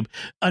the cube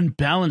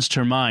unbalanced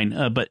her mind,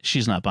 but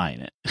she's not buying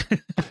it.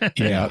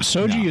 Yeah,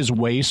 Soji is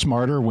way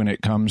smarter when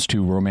it comes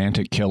to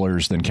romantic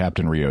killers than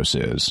Captain Rios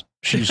is.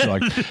 She's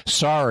like,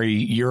 sorry,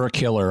 you're a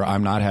killer.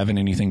 I'm not having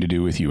anything to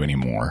do with you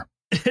anymore.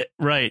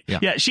 Right.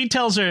 Yeah, she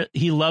tells her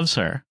he loves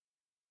her,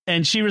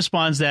 and she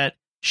responds that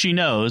she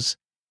knows.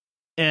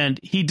 And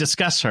he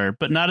disgusts her,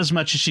 but not as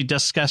much as she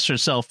disgusts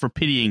herself for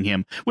pitying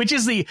him, which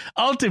is the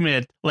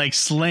ultimate like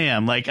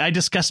slam. Like, I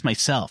disgust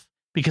myself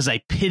because I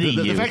pity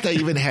you. The fact that I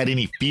even had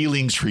any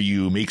feelings for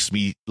you makes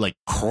me like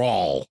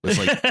crawl. It's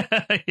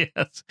like,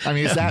 yes. I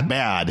mean, it's that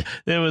bad.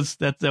 That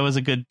was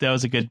a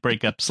good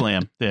breakup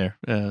slam there.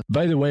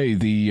 By the way,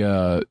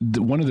 the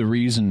one of the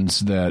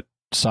reasons that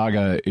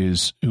Saga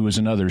who is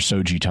another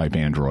Soji type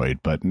android,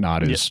 but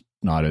not as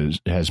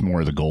has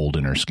more of the gold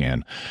in her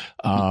skin.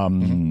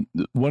 One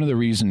of the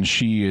reasons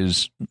she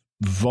is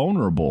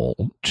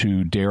vulnerable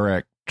to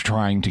Derek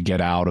trying to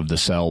get out of the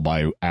cell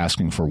by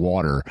asking for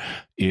water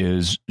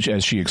is,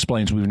 as she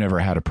explains, we've never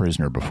had a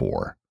prisoner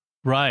before.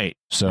 Right.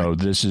 So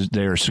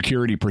their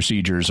security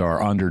procedures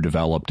are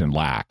underdeveloped and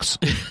lax.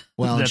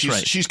 Well, that's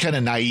right. She's kind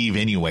of naive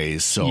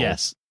anyways. So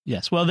yes.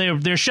 Well,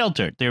 they're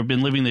sheltered. They've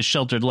been living this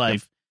sheltered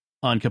life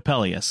on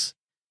Coppelius.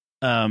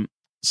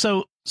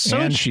 So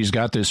and she's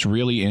got this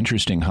really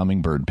interesting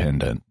hummingbird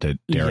pendant that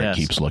Derek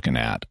keeps looking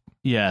at.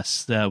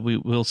 Yes,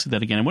 we'll see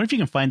that again. I wonder if you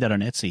can find that on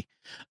Etsy.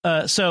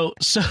 So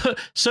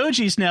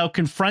Soji's now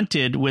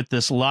confronted with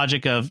this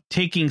logic of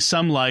taking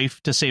some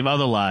life to save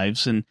other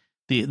lives, and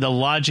the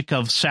logic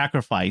of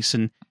sacrifice.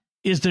 And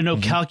is there no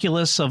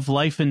calculus of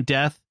life and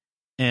death?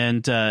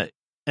 And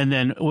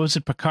then what was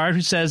it, Picard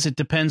who says it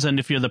depends on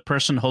if you're the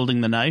person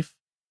holding the knife?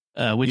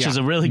 Which is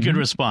a really good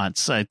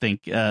response, I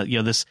think.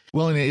 This.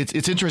 Well, and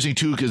it's interesting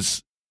too,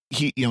 because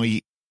he's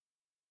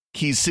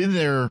sitting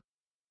there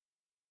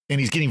and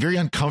he's getting very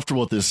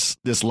uncomfortable with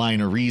this line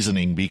of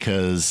reasoning,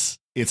 because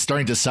it's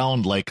starting to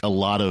sound like a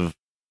lot of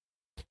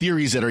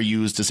theories that are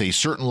used to say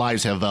certain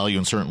lives have value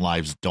and certain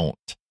lives don't.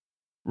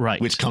 Right.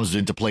 Which comes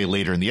into play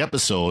later in the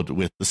episode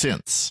with the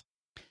synths.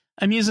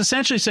 I mean, he's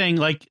essentially saying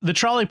like the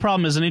trolley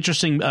problem is an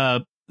interesting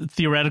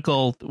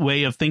theoretical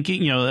way of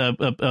thinking,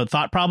 a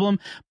thought problem,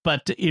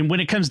 but when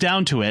it comes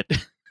down to it,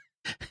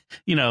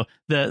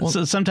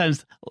 so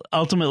sometimes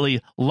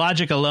ultimately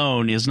logic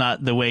alone is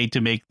not the way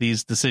to make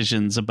these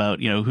decisions about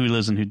who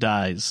lives and who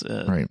dies.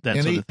 Right.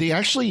 And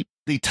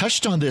they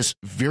touched on this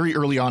very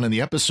early on in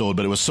the episode,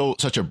 but it was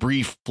such a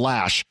brief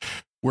flash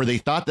where they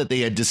thought that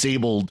they had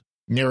disabled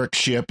Narek's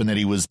ship and that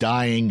he was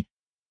dying,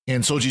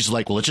 and Soji's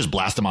like, well, let's just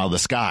blast him out of the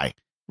sky.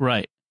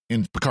 Right.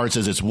 And Picard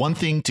says it's one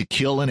thing to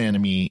kill an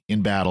enemy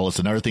in battle. It's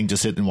another thing to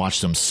sit and watch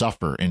them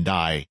suffer and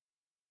die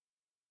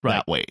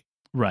that way.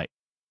 Right.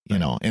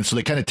 And so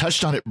they kind of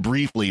touched on it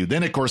briefly.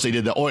 Then, of course, they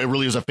did it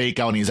really was a fake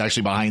out, and he's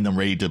actually behind them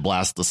ready to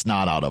blast the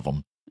snot out of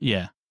them.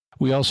 Yeah.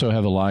 We also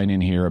have a line in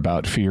here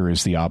about fear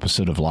is the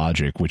opposite of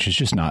logic, which is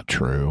just not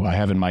true. I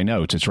have in my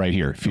notes, it's right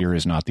here. Fear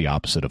is not the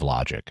opposite of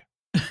logic.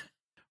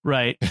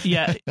 Right.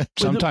 Yeah.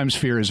 Sometimes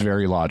fear is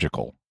very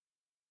logical.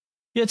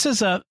 Yeah, it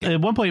says at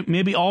one point,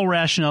 maybe all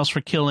rationales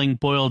for killing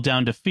boil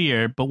down to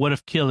fear, but what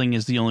if killing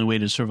is the only way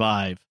to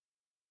survive?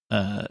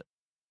 That's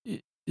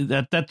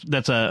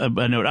a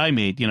note I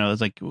made.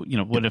 It's like,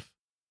 what if,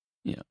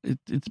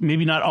 it's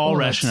maybe not all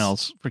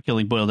rationales for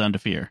killing boil down to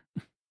fear.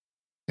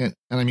 And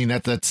I mean,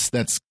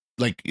 that's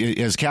like,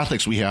 as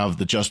Catholics, we have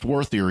the just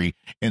war theory,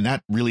 and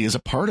that really is a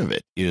part of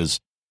it is,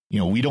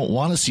 we don't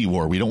want to see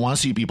war. We don't want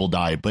to see people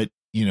die. But,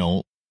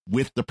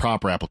 with the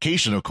proper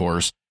application, of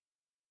course,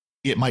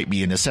 it might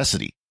be a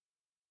necessity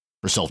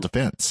for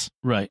self-defense.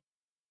 Right.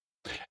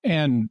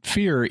 And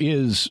fear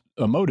is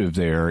a motive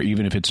there,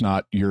 even if it's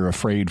not you're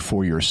afraid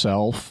for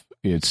yourself.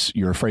 It's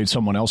you're afraid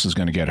someone else is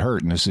going to get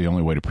hurt, and this is the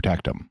only way to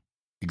protect them.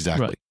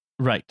 Exactly.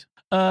 Right.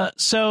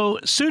 So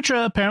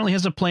Sutra apparently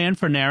has a plan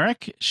for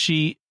Narek.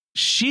 She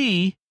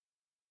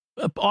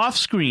off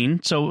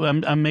screen. So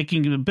I'm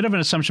making a bit of an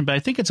assumption, but I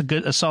think it's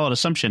a solid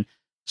assumption.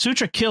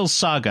 Sutra kills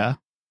Saga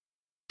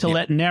to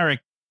let Narek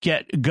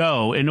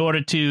go in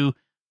order to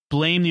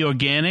blame the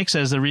organics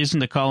as the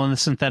reason to call in the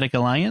Synthetic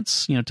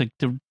Alliance,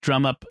 to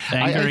drum up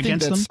anger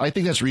against them. I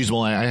think that's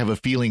reasonable. I have a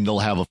feeling they'll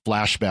have a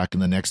flashback in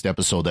the next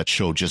episode that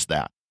showed just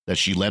that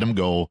she let him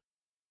go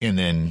and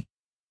then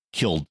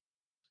killed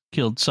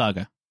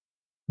Saga.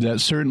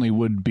 That certainly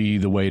would be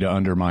the way to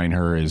undermine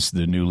her as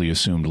the newly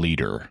assumed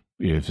leader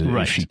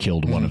if she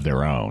killed one of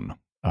their own.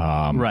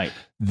 Right.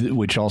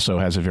 Which also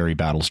has a very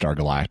Battlestar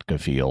Galactica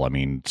feel. I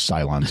mean,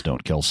 Cylons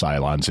don't kill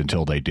Cylons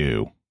until they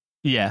do.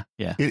 Yeah.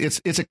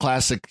 It's a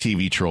classic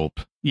TV trope.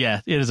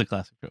 Yeah, it is a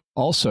classic trope.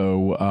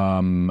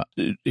 Also,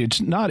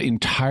 it's not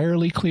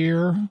entirely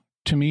clear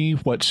to me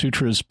what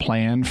Sutra's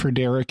plan for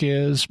Derek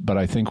is, but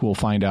I think we'll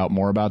find out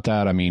more about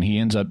that. I mean, he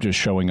ends up just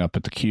showing up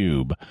at the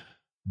cube,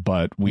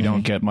 but we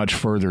don't get much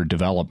further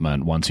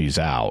development once he's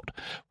out.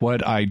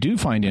 What I do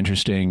find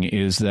interesting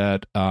is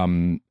that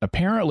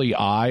apparently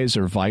eyes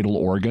are vital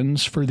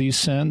organs for these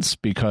synths,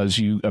 because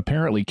you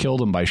apparently kill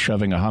them by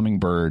shoving a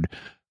hummingbird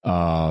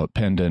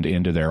pendant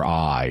into their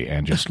eye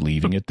and just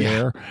leaving it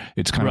there.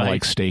 It's kind of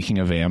like staking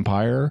a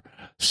vampire.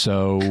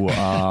 So,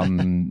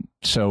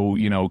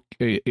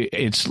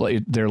 it's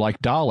like they're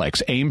like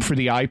Daleks. Aim for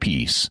the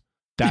eyepiece.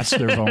 That's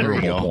their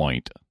vulnerable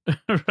point.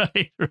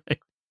 Right.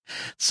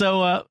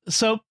 So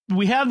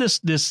we have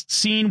this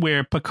scene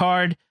where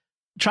Picard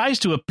tries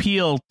to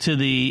appeal to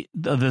the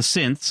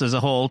synths as a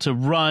whole to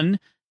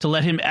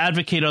let him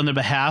advocate on their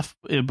behalf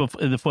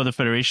for the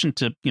Federation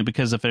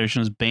because the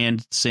Federation has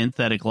banned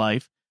synthetic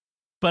life.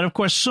 But of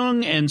course,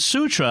 Soong and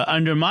Sutra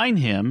undermine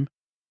him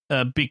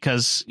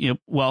because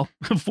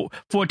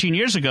 14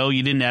 years ago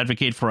you didn't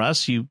advocate for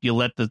us. You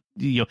let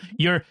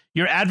your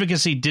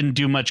advocacy didn't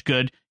do much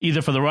good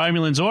either for the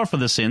Romulans or for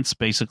the synths,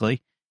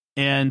 basically.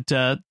 And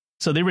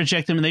so they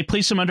reject him and they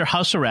place him under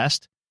house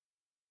arrest,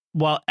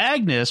 while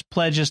Agnes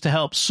pledges to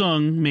help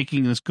Soong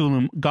making this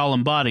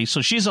golem body,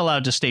 so she's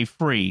allowed to stay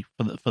free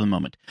for the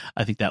moment.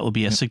 I think that will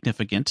be a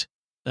significant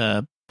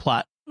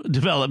plot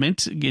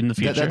development in the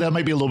future. That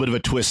might be a little bit of a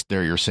twist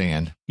there, you're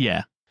saying.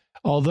 Yeah.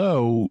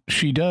 Although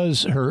she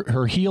does,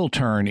 her heel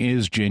turn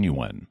is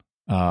genuine,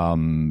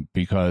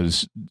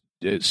 because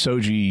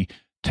Soji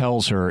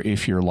tells her,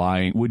 if you're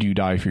lying, would you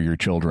die for your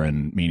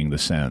children, meaning the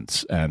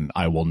sense, and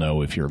I will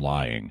know if you're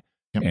lying.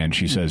 Yep. And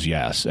she says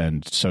yes,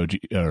 and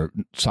Sutra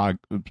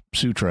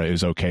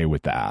is okay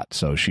with that.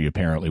 So she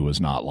apparently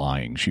was not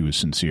lying. She was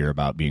sincere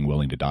about being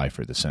willing to die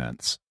for the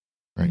sense.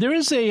 Right. There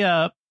is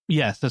a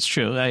yes, that's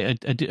true. I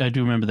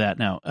do remember that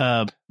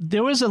now.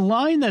 There was a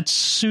line that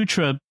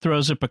Sutra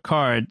throws at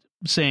Picard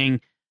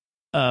saying,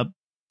 "Are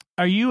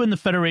you and the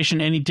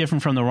Federation any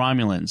different from the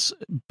Romulans?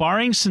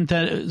 Barring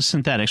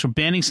synthetics or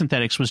banning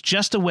synthetics was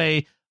just a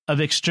way of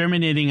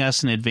exterminating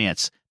us in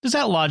advance." Does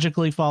that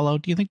logically follow?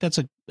 Do you think that's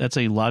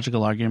a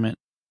logical argument?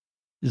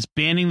 Is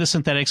banning the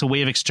synthetics a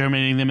way of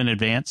exterminating them in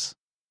advance?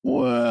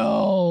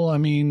 Well, I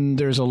mean,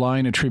 there's a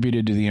line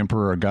attributed to the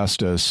Emperor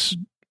Augustus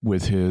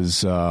with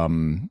his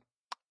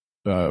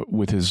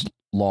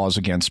laws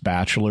against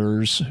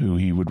bachelors, who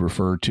he would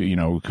refer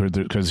to,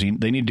 because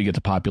they need to get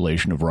the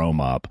population of Rome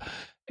up.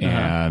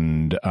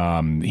 And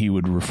he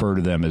would refer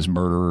to them as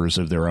murderers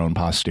of their own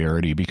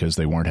posterity because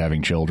they weren't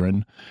having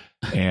children.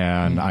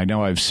 And I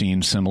know I've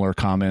seen similar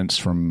comments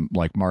from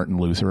like Martin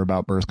Luther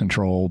about birth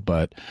control,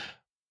 but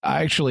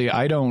actually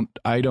I don't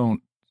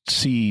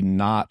see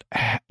not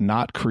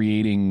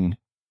creating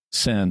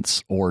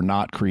sense or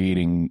not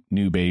creating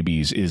new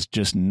babies is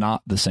just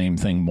not the same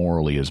thing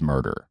morally as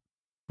murder.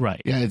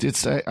 Right. Yeah,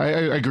 I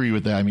agree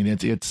with that. I mean,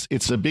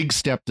 it's a big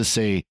step to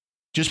say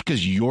just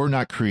because you're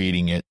not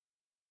creating it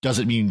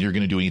doesn't mean you're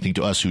going to do anything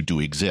to us who do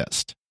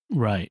exist.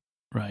 Right.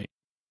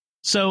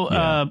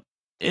 So,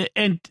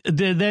 and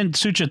then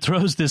Sutra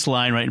throws this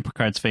line right in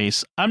Picard's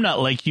face. "I'm not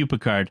like you,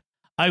 Picard.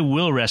 I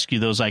will rescue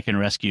those I can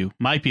rescue.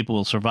 My people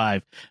will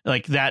survive."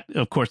 Like that,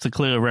 of course, the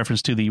clear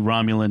reference to the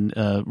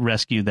Romulan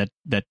rescue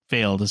that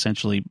failed,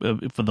 essentially,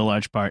 for the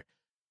large part,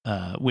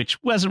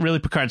 which wasn't really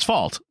Picard's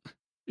fault.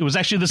 It was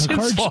actually the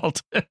Synth's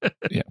fault.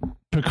 Yeah.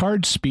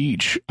 Picard's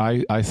speech,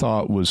 I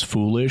thought, was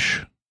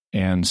foolish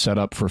and set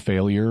up for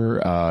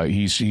failure.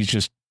 He's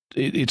just,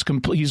 it's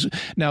complete.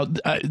 Now,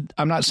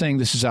 I'm not saying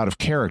this is out of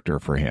character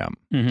for him,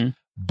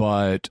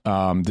 but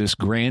this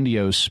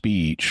grandiose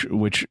speech,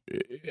 which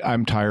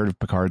I'm tired of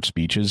Picard's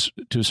speeches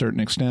to a certain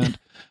extent,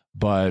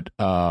 but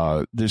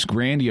this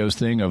grandiose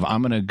thing of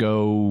I'm going to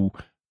go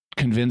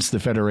convince the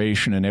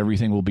Federation and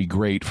everything will be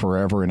great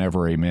forever and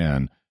ever,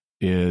 amen,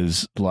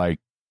 is like,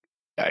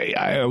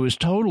 I was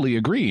totally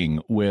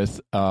agreeing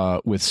with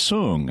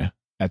Soong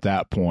at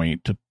that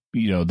point to,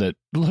 that,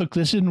 look,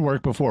 this didn't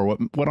work before.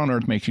 What on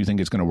earth makes you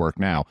think it's going to work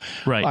now?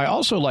 Right. I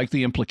also like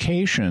the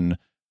implication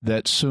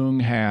that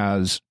Soong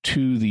has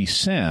to the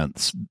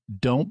sense,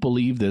 don't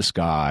believe this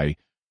guy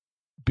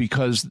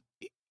because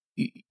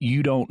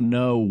you don't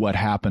know what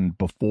happened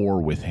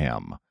before with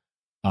him.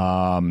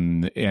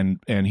 And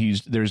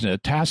there's a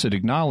tacit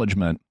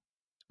acknowledgement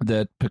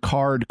that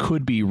Picard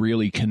could be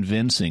really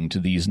convincing to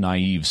these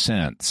naive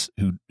sense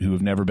who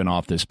have never been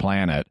off this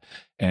planet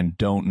and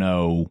don't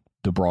know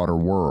the broader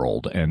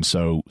world. And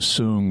so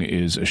Soong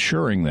is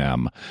assuring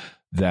them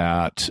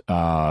that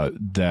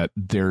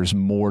there's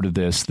more to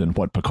this than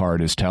what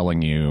Picard is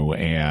telling you,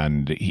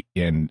 and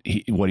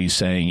what he's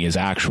saying is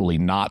actually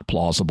not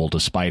plausible,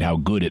 despite how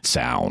good it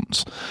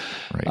sounds.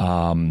 Right.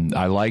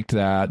 I liked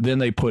that. Then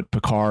they put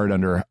Picard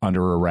under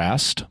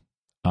arrest,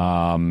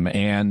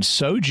 and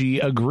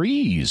Soji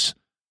agrees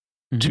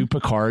to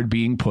Picard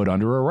being put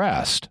under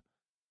arrest.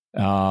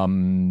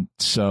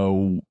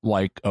 So,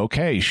 like,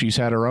 okay, she's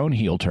had her own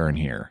heel turn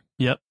here.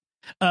 Yep.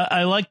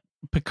 I like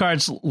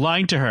Picard's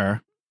line to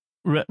her,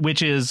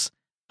 which is,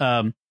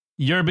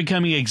 "You're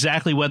becoming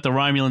exactly what the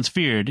Romulans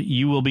feared.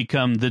 You will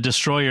become the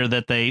destroyer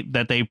that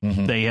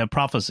they have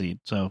prophesied."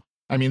 So,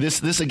 I mean,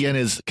 this again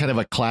is kind of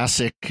a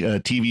classic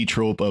TV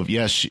trope of,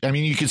 yes, I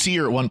mean, you can see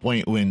her at one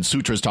point when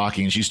Sutra's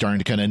talking, she's starting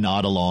to kind of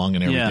nod along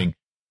and everything. Yeah.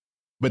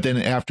 But then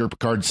after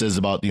Picard says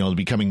about,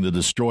 becoming the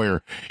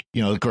destroyer,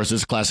 of course,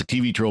 this classic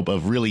TV trope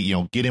of really,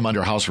 get him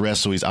under house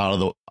arrest so he's out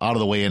of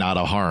the way and out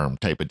of harm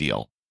type of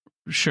deal.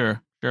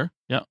 Sure.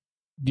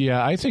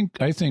 Yeah, I think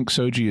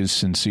Soji is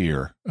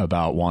sincere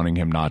about wanting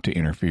him not to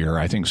interfere.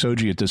 I think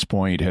Soji at this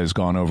point has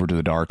gone over to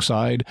the dark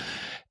side,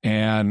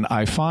 and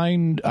I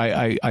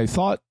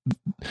thought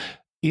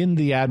in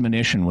the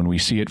admonition, when we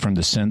see it from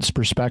the sense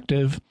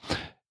perspective,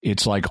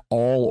 it's like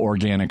all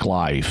organic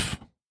life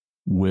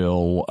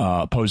will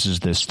poses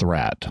this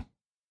threat.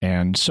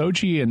 And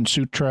Soji and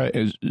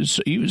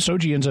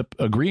Soji ends up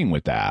agreeing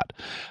with that.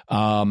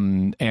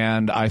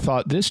 And I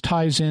thought this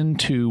ties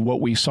into what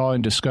we saw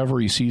in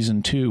Discovery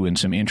Season 2 in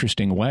some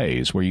interesting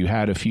ways, where you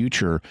had a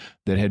future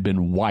that had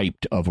been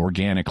wiped of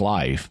organic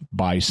life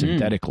by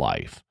synthetic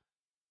life.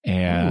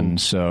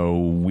 And so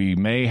we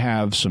may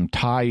have some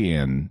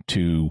tie-in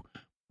to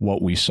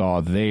what we saw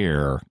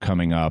there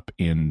coming up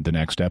in the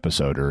next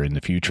episode, or in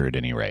the future at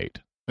any rate.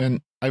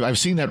 And I've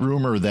seen that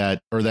rumor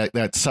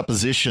that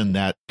supposition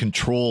that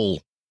Control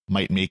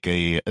might make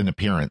an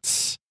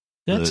appearance.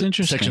 That's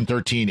interesting. Section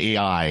 13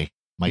 AI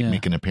might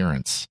make an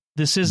appearance.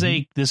 This is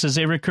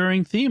a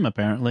recurring theme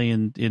apparently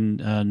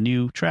in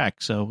new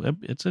Trek. So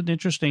it's an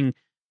interesting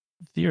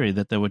theory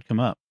that would come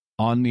up.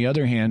 On the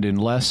other hand,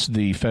 unless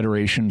the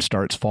Federation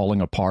starts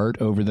falling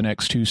apart over the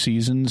next 2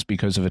 seasons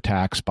because of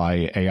attacks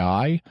by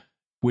AI,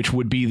 which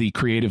would be the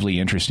creatively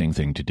interesting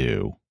thing to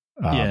do.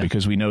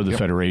 Because we know the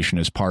Federation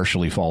is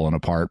partially fallen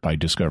apart by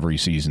Discovery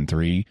Season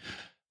 3.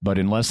 But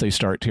unless they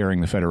start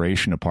tearing the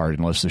Federation apart,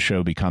 unless the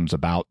show becomes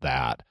about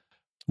that,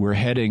 we're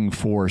heading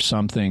for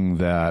something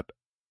that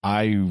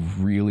I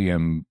really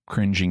am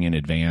cringing in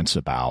advance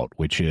about,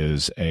 which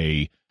is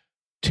a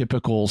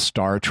typical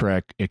Star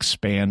Trek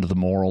expand the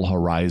moral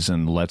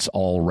horizon, let's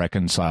all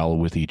reconcile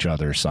with each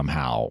other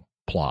somehow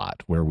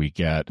plot, where we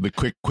get the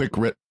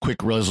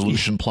quick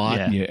resolution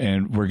plot. Yeah,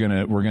 and we're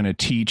gonna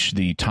teach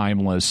the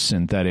timeless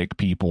synthetic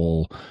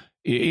people.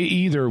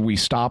 Either we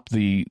stop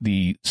the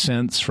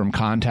synths from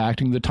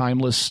contacting the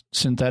timeless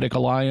synthetic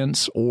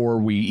alliance, or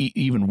we,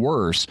 even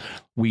worse,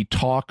 we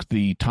talk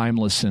the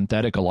timeless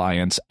synthetic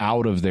alliance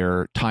out of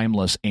their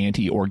timeless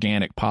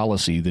anti-organic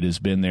policy that has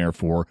been there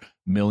for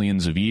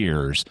millions of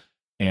years,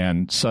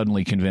 and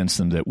suddenly convince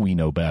them that we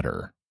know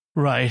better.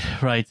 Right.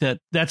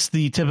 That's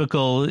the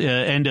typical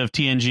end of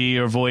TNG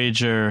or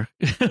Voyager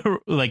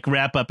like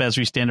wrap up as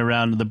we stand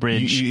around the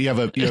bridge. You have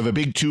a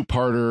big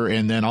 2-parter,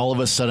 and then all of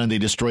a sudden they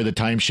destroy the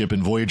time ship,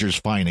 and Voyager's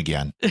fine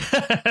again.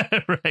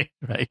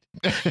 Right.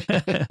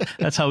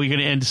 That's how we're going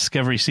to end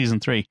Discovery Season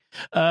 3.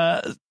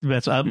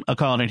 I'm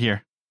calling it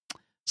here.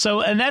 So,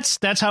 and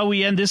that's how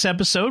we end this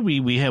episode.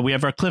 We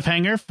have our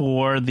cliffhanger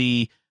for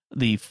the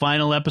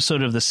final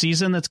episode of the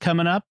season that's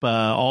coming up.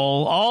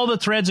 All the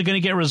threads are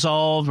going to get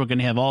resolved. We're going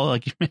to have all,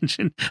 like you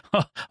mentioned,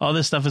 all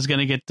this stuff is going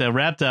to get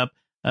wrapped up.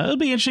 It'll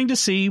be interesting to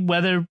see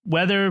whether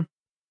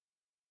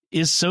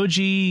is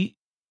Soji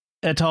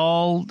et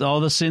al. All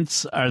the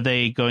synths, are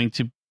they going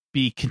to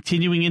be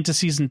continuing into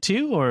season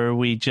 2, or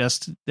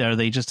are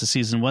they just a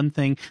season 1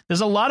 thing?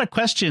 There's a lot of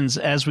questions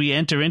as we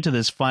enter into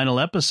this final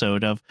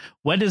episode of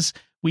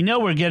we know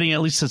we're getting at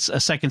least a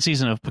second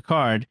season of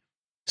Picard.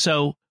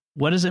 So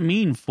what does it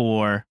mean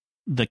for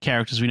the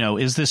characters we know?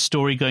 Is this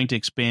story going to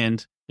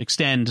extend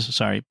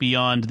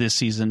beyond this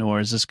season, or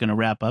is this going to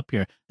wrap up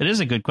here? It is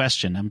a good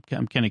question.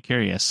 I'm kind of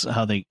curious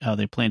how they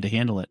plan to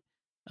handle it.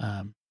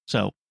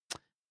 So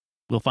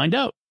we'll find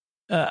out.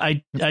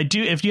 I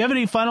do. If you have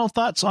any final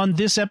thoughts on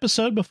this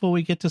episode before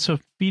we get to some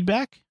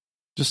feedback,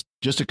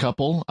 just a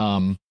couple.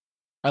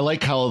 I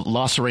like how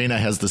La Sirena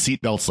has the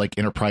seatbelts like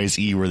Enterprise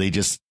E, where they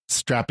just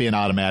strap in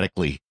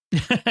automatically.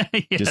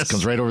 Yes. Just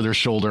comes right over their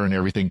shoulder and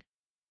everything.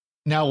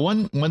 Now,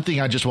 one thing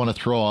I just want to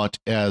throw out,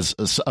 as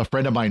a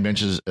friend of mine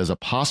mentions as a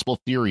possible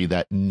theory,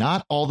 that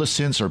not all the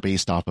synths are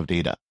based off of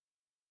Data.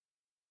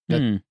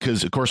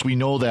 Because, of course, we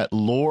know that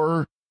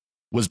Lore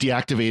was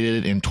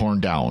deactivated and torn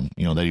down,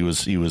 that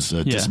he was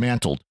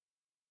dismantled.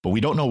 But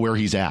we don't know where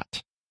he's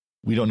at.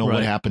 We don't know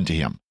what happened to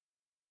him.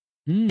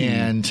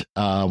 And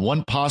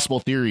one possible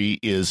theory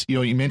is,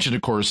 you mentioned,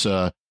 of course,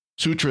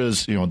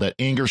 Sutra's, that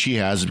anger she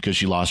has because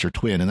she lost her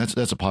twin. And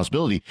that's a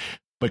possibility.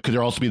 But could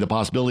there also be the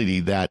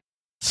possibility that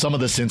some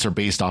of the synths are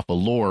based off of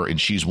Lore, and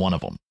she's one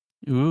of them,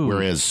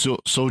 whereas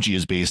Soji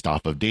is based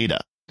off of Data?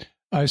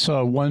 I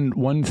saw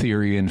one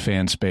theory in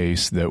fan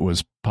space that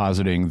was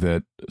positing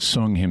that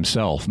Sung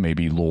himself may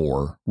be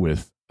Lore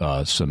with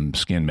some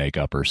skin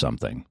makeup or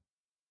something.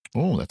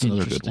 Oh, that's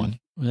another good one.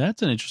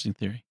 That's an interesting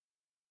theory.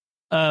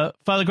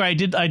 Father Gray,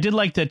 I did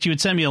like that you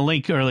had sent me a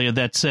link earlier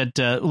that said,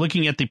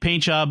 looking at the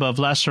paint job of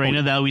La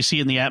Sirena that we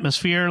see in the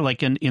atmosphere,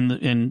 like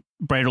in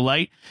brighter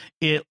light,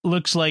 it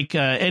looks like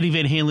Eddie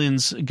Van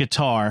Halen's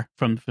guitar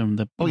from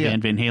the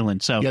band Van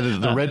Halen. So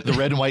the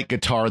red and white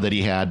guitar that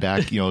he had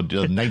back, the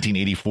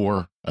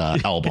 1984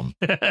 album.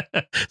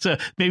 So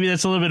maybe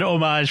that's a little bit of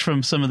homage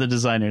from some of the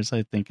designers.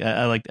 I think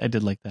I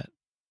did like that.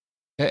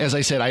 As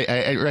I said,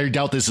 I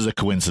doubt this is a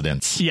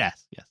coincidence.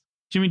 Yes.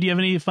 Jimmy, do you have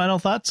any final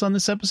thoughts on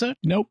this episode?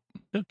 Nope.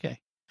 Okay.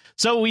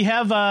 So we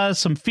have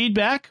some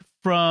feedback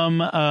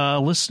from a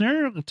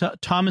listener,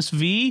 Thomas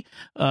V,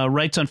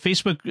 writes on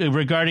Facebook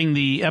regarding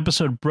the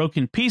episode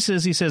Broken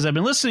Pieces. He says, I've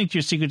been listening to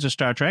your Secrets of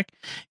Star Trek.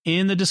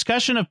 In the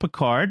discussion of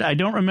Picard, I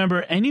don't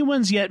remember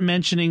anyone's yet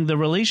mentioning the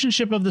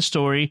relationship of the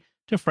story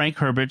to Frank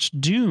Herbert's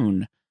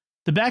Dune.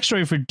 The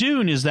backstory for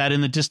Dune is that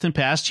in the distant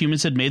past,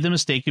 humans had made the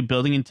mistake of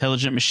building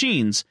intelligent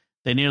machines.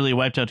 They nearly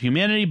wiped out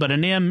humanity, but a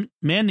man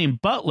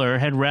named Butler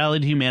had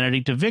rallied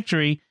humanity to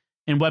victory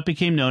in what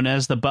became known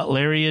as the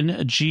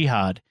Butlerian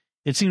Jihad.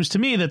 It seems to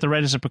me that the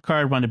writers of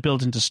Picard want to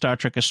build into Star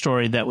Trek a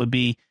story that would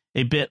be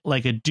a bit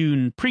like a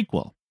Dune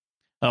prequel,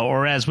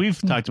 or as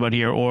we've talked about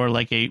here, or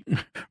like a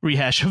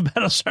rehash of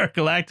Battlestar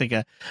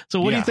Galactica.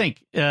 So what do you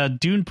think?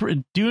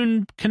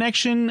 Dune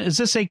connection? Is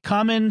this a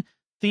common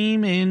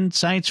theme in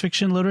science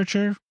fiction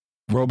literature?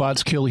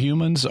 Robots kill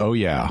humans? Oh,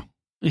 yeah.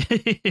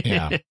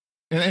 Yeah.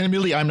 And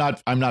admittedly, I'm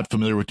not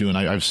familiar with Dune.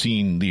 I've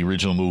seen the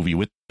original movie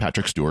with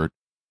Patrick Stewart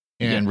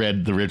and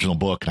read the original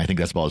book, and I think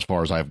that's about as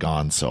far as I've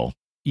gone. So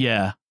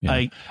yeah.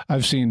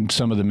 I've seen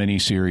some of the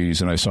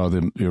miniseries, and I saw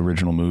the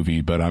original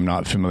movie, but I'm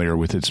not familiar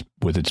with its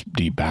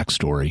deep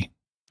backstory.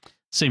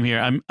 Same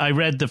here. I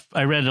read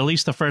at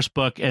least the first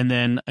book, and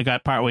then I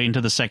got partway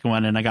into the second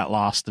one, and I got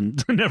lost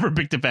and never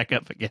picked it back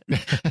up again.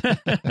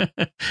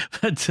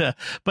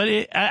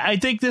 I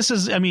think this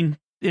is. I mean,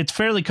 it's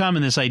fairly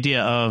common, this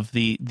idea of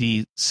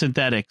the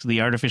synthetic,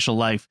 the artificial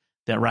life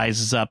that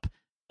rises up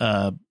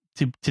to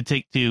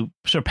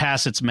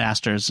surpass its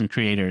masters and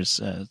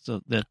creators,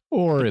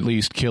 or at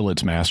least kill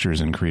its masters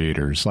and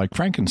creators, like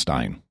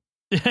Frankenstein.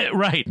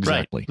 Right,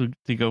 exactly. Right.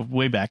 To go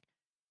way back.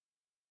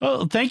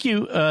 Oh, thank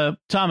you,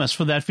 Thomas,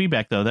 for that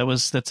feedback, though.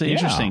 That's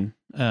interesting.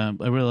 I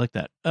really like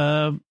that.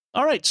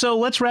 All right, so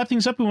let's wrap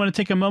things up. We want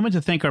to take a moment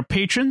to thank our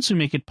patrons who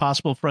make it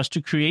possible for us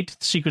to create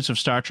the Secrets of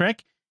Star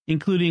Trek,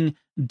 including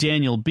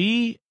Daniel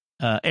B.,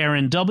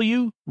 Aaron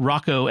W.,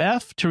 Rocco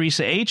F.,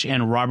 Teresa H.,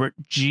 and Robert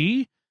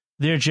G.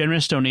 Their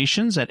generous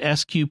donations at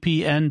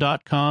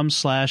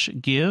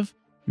sqpn.com/give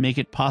make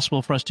it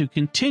possible for us to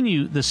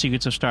continue the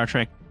Secrets of Star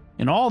Trek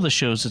and all the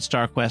shows at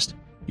StarQuest.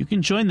 You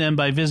can join them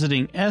by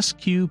visiting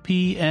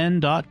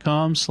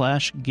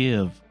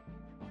sqpn.com/give.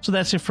 So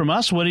that's it from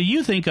us. What do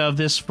you think of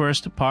this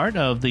first part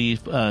of the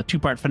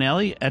two-part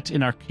finale at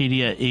In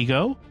Arcadia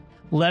Ego?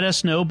 Let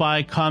us know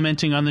by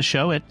commenting on the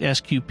show at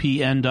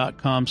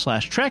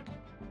sqpn.com/trek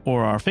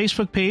or our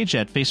Facebook page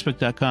at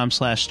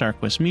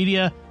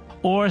facebook.com/StarQuestMedia,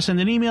 or send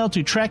an email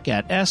to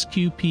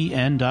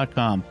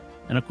trek@sqpn.com.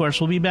 And of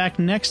course, we'll be back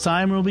next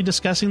time. We'll be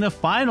discussing the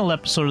final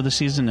episode of the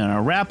season and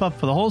our wrap-up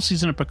for the whole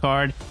season of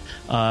Picard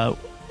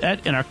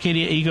at An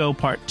Arcadia Ego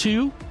Part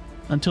 2.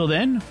 Until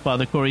then,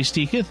 Father Corey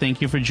Stika,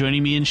 thank you for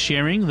joining me in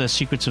sharing the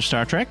Secrets of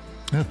Star Trek.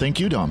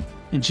 Thank you, Dom.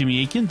 And Jimmy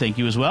Aiken, thank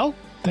you as well.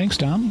 Thanks,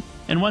 Dom.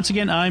 And once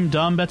again, I'm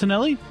Dom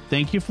Bettinelli.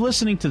 Thank you for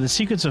listening to the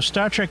Secrets of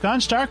Star Trek on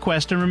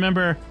StarQuest. And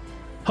remember,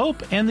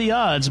 hope and the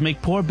odds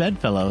make poor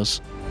bedfellows.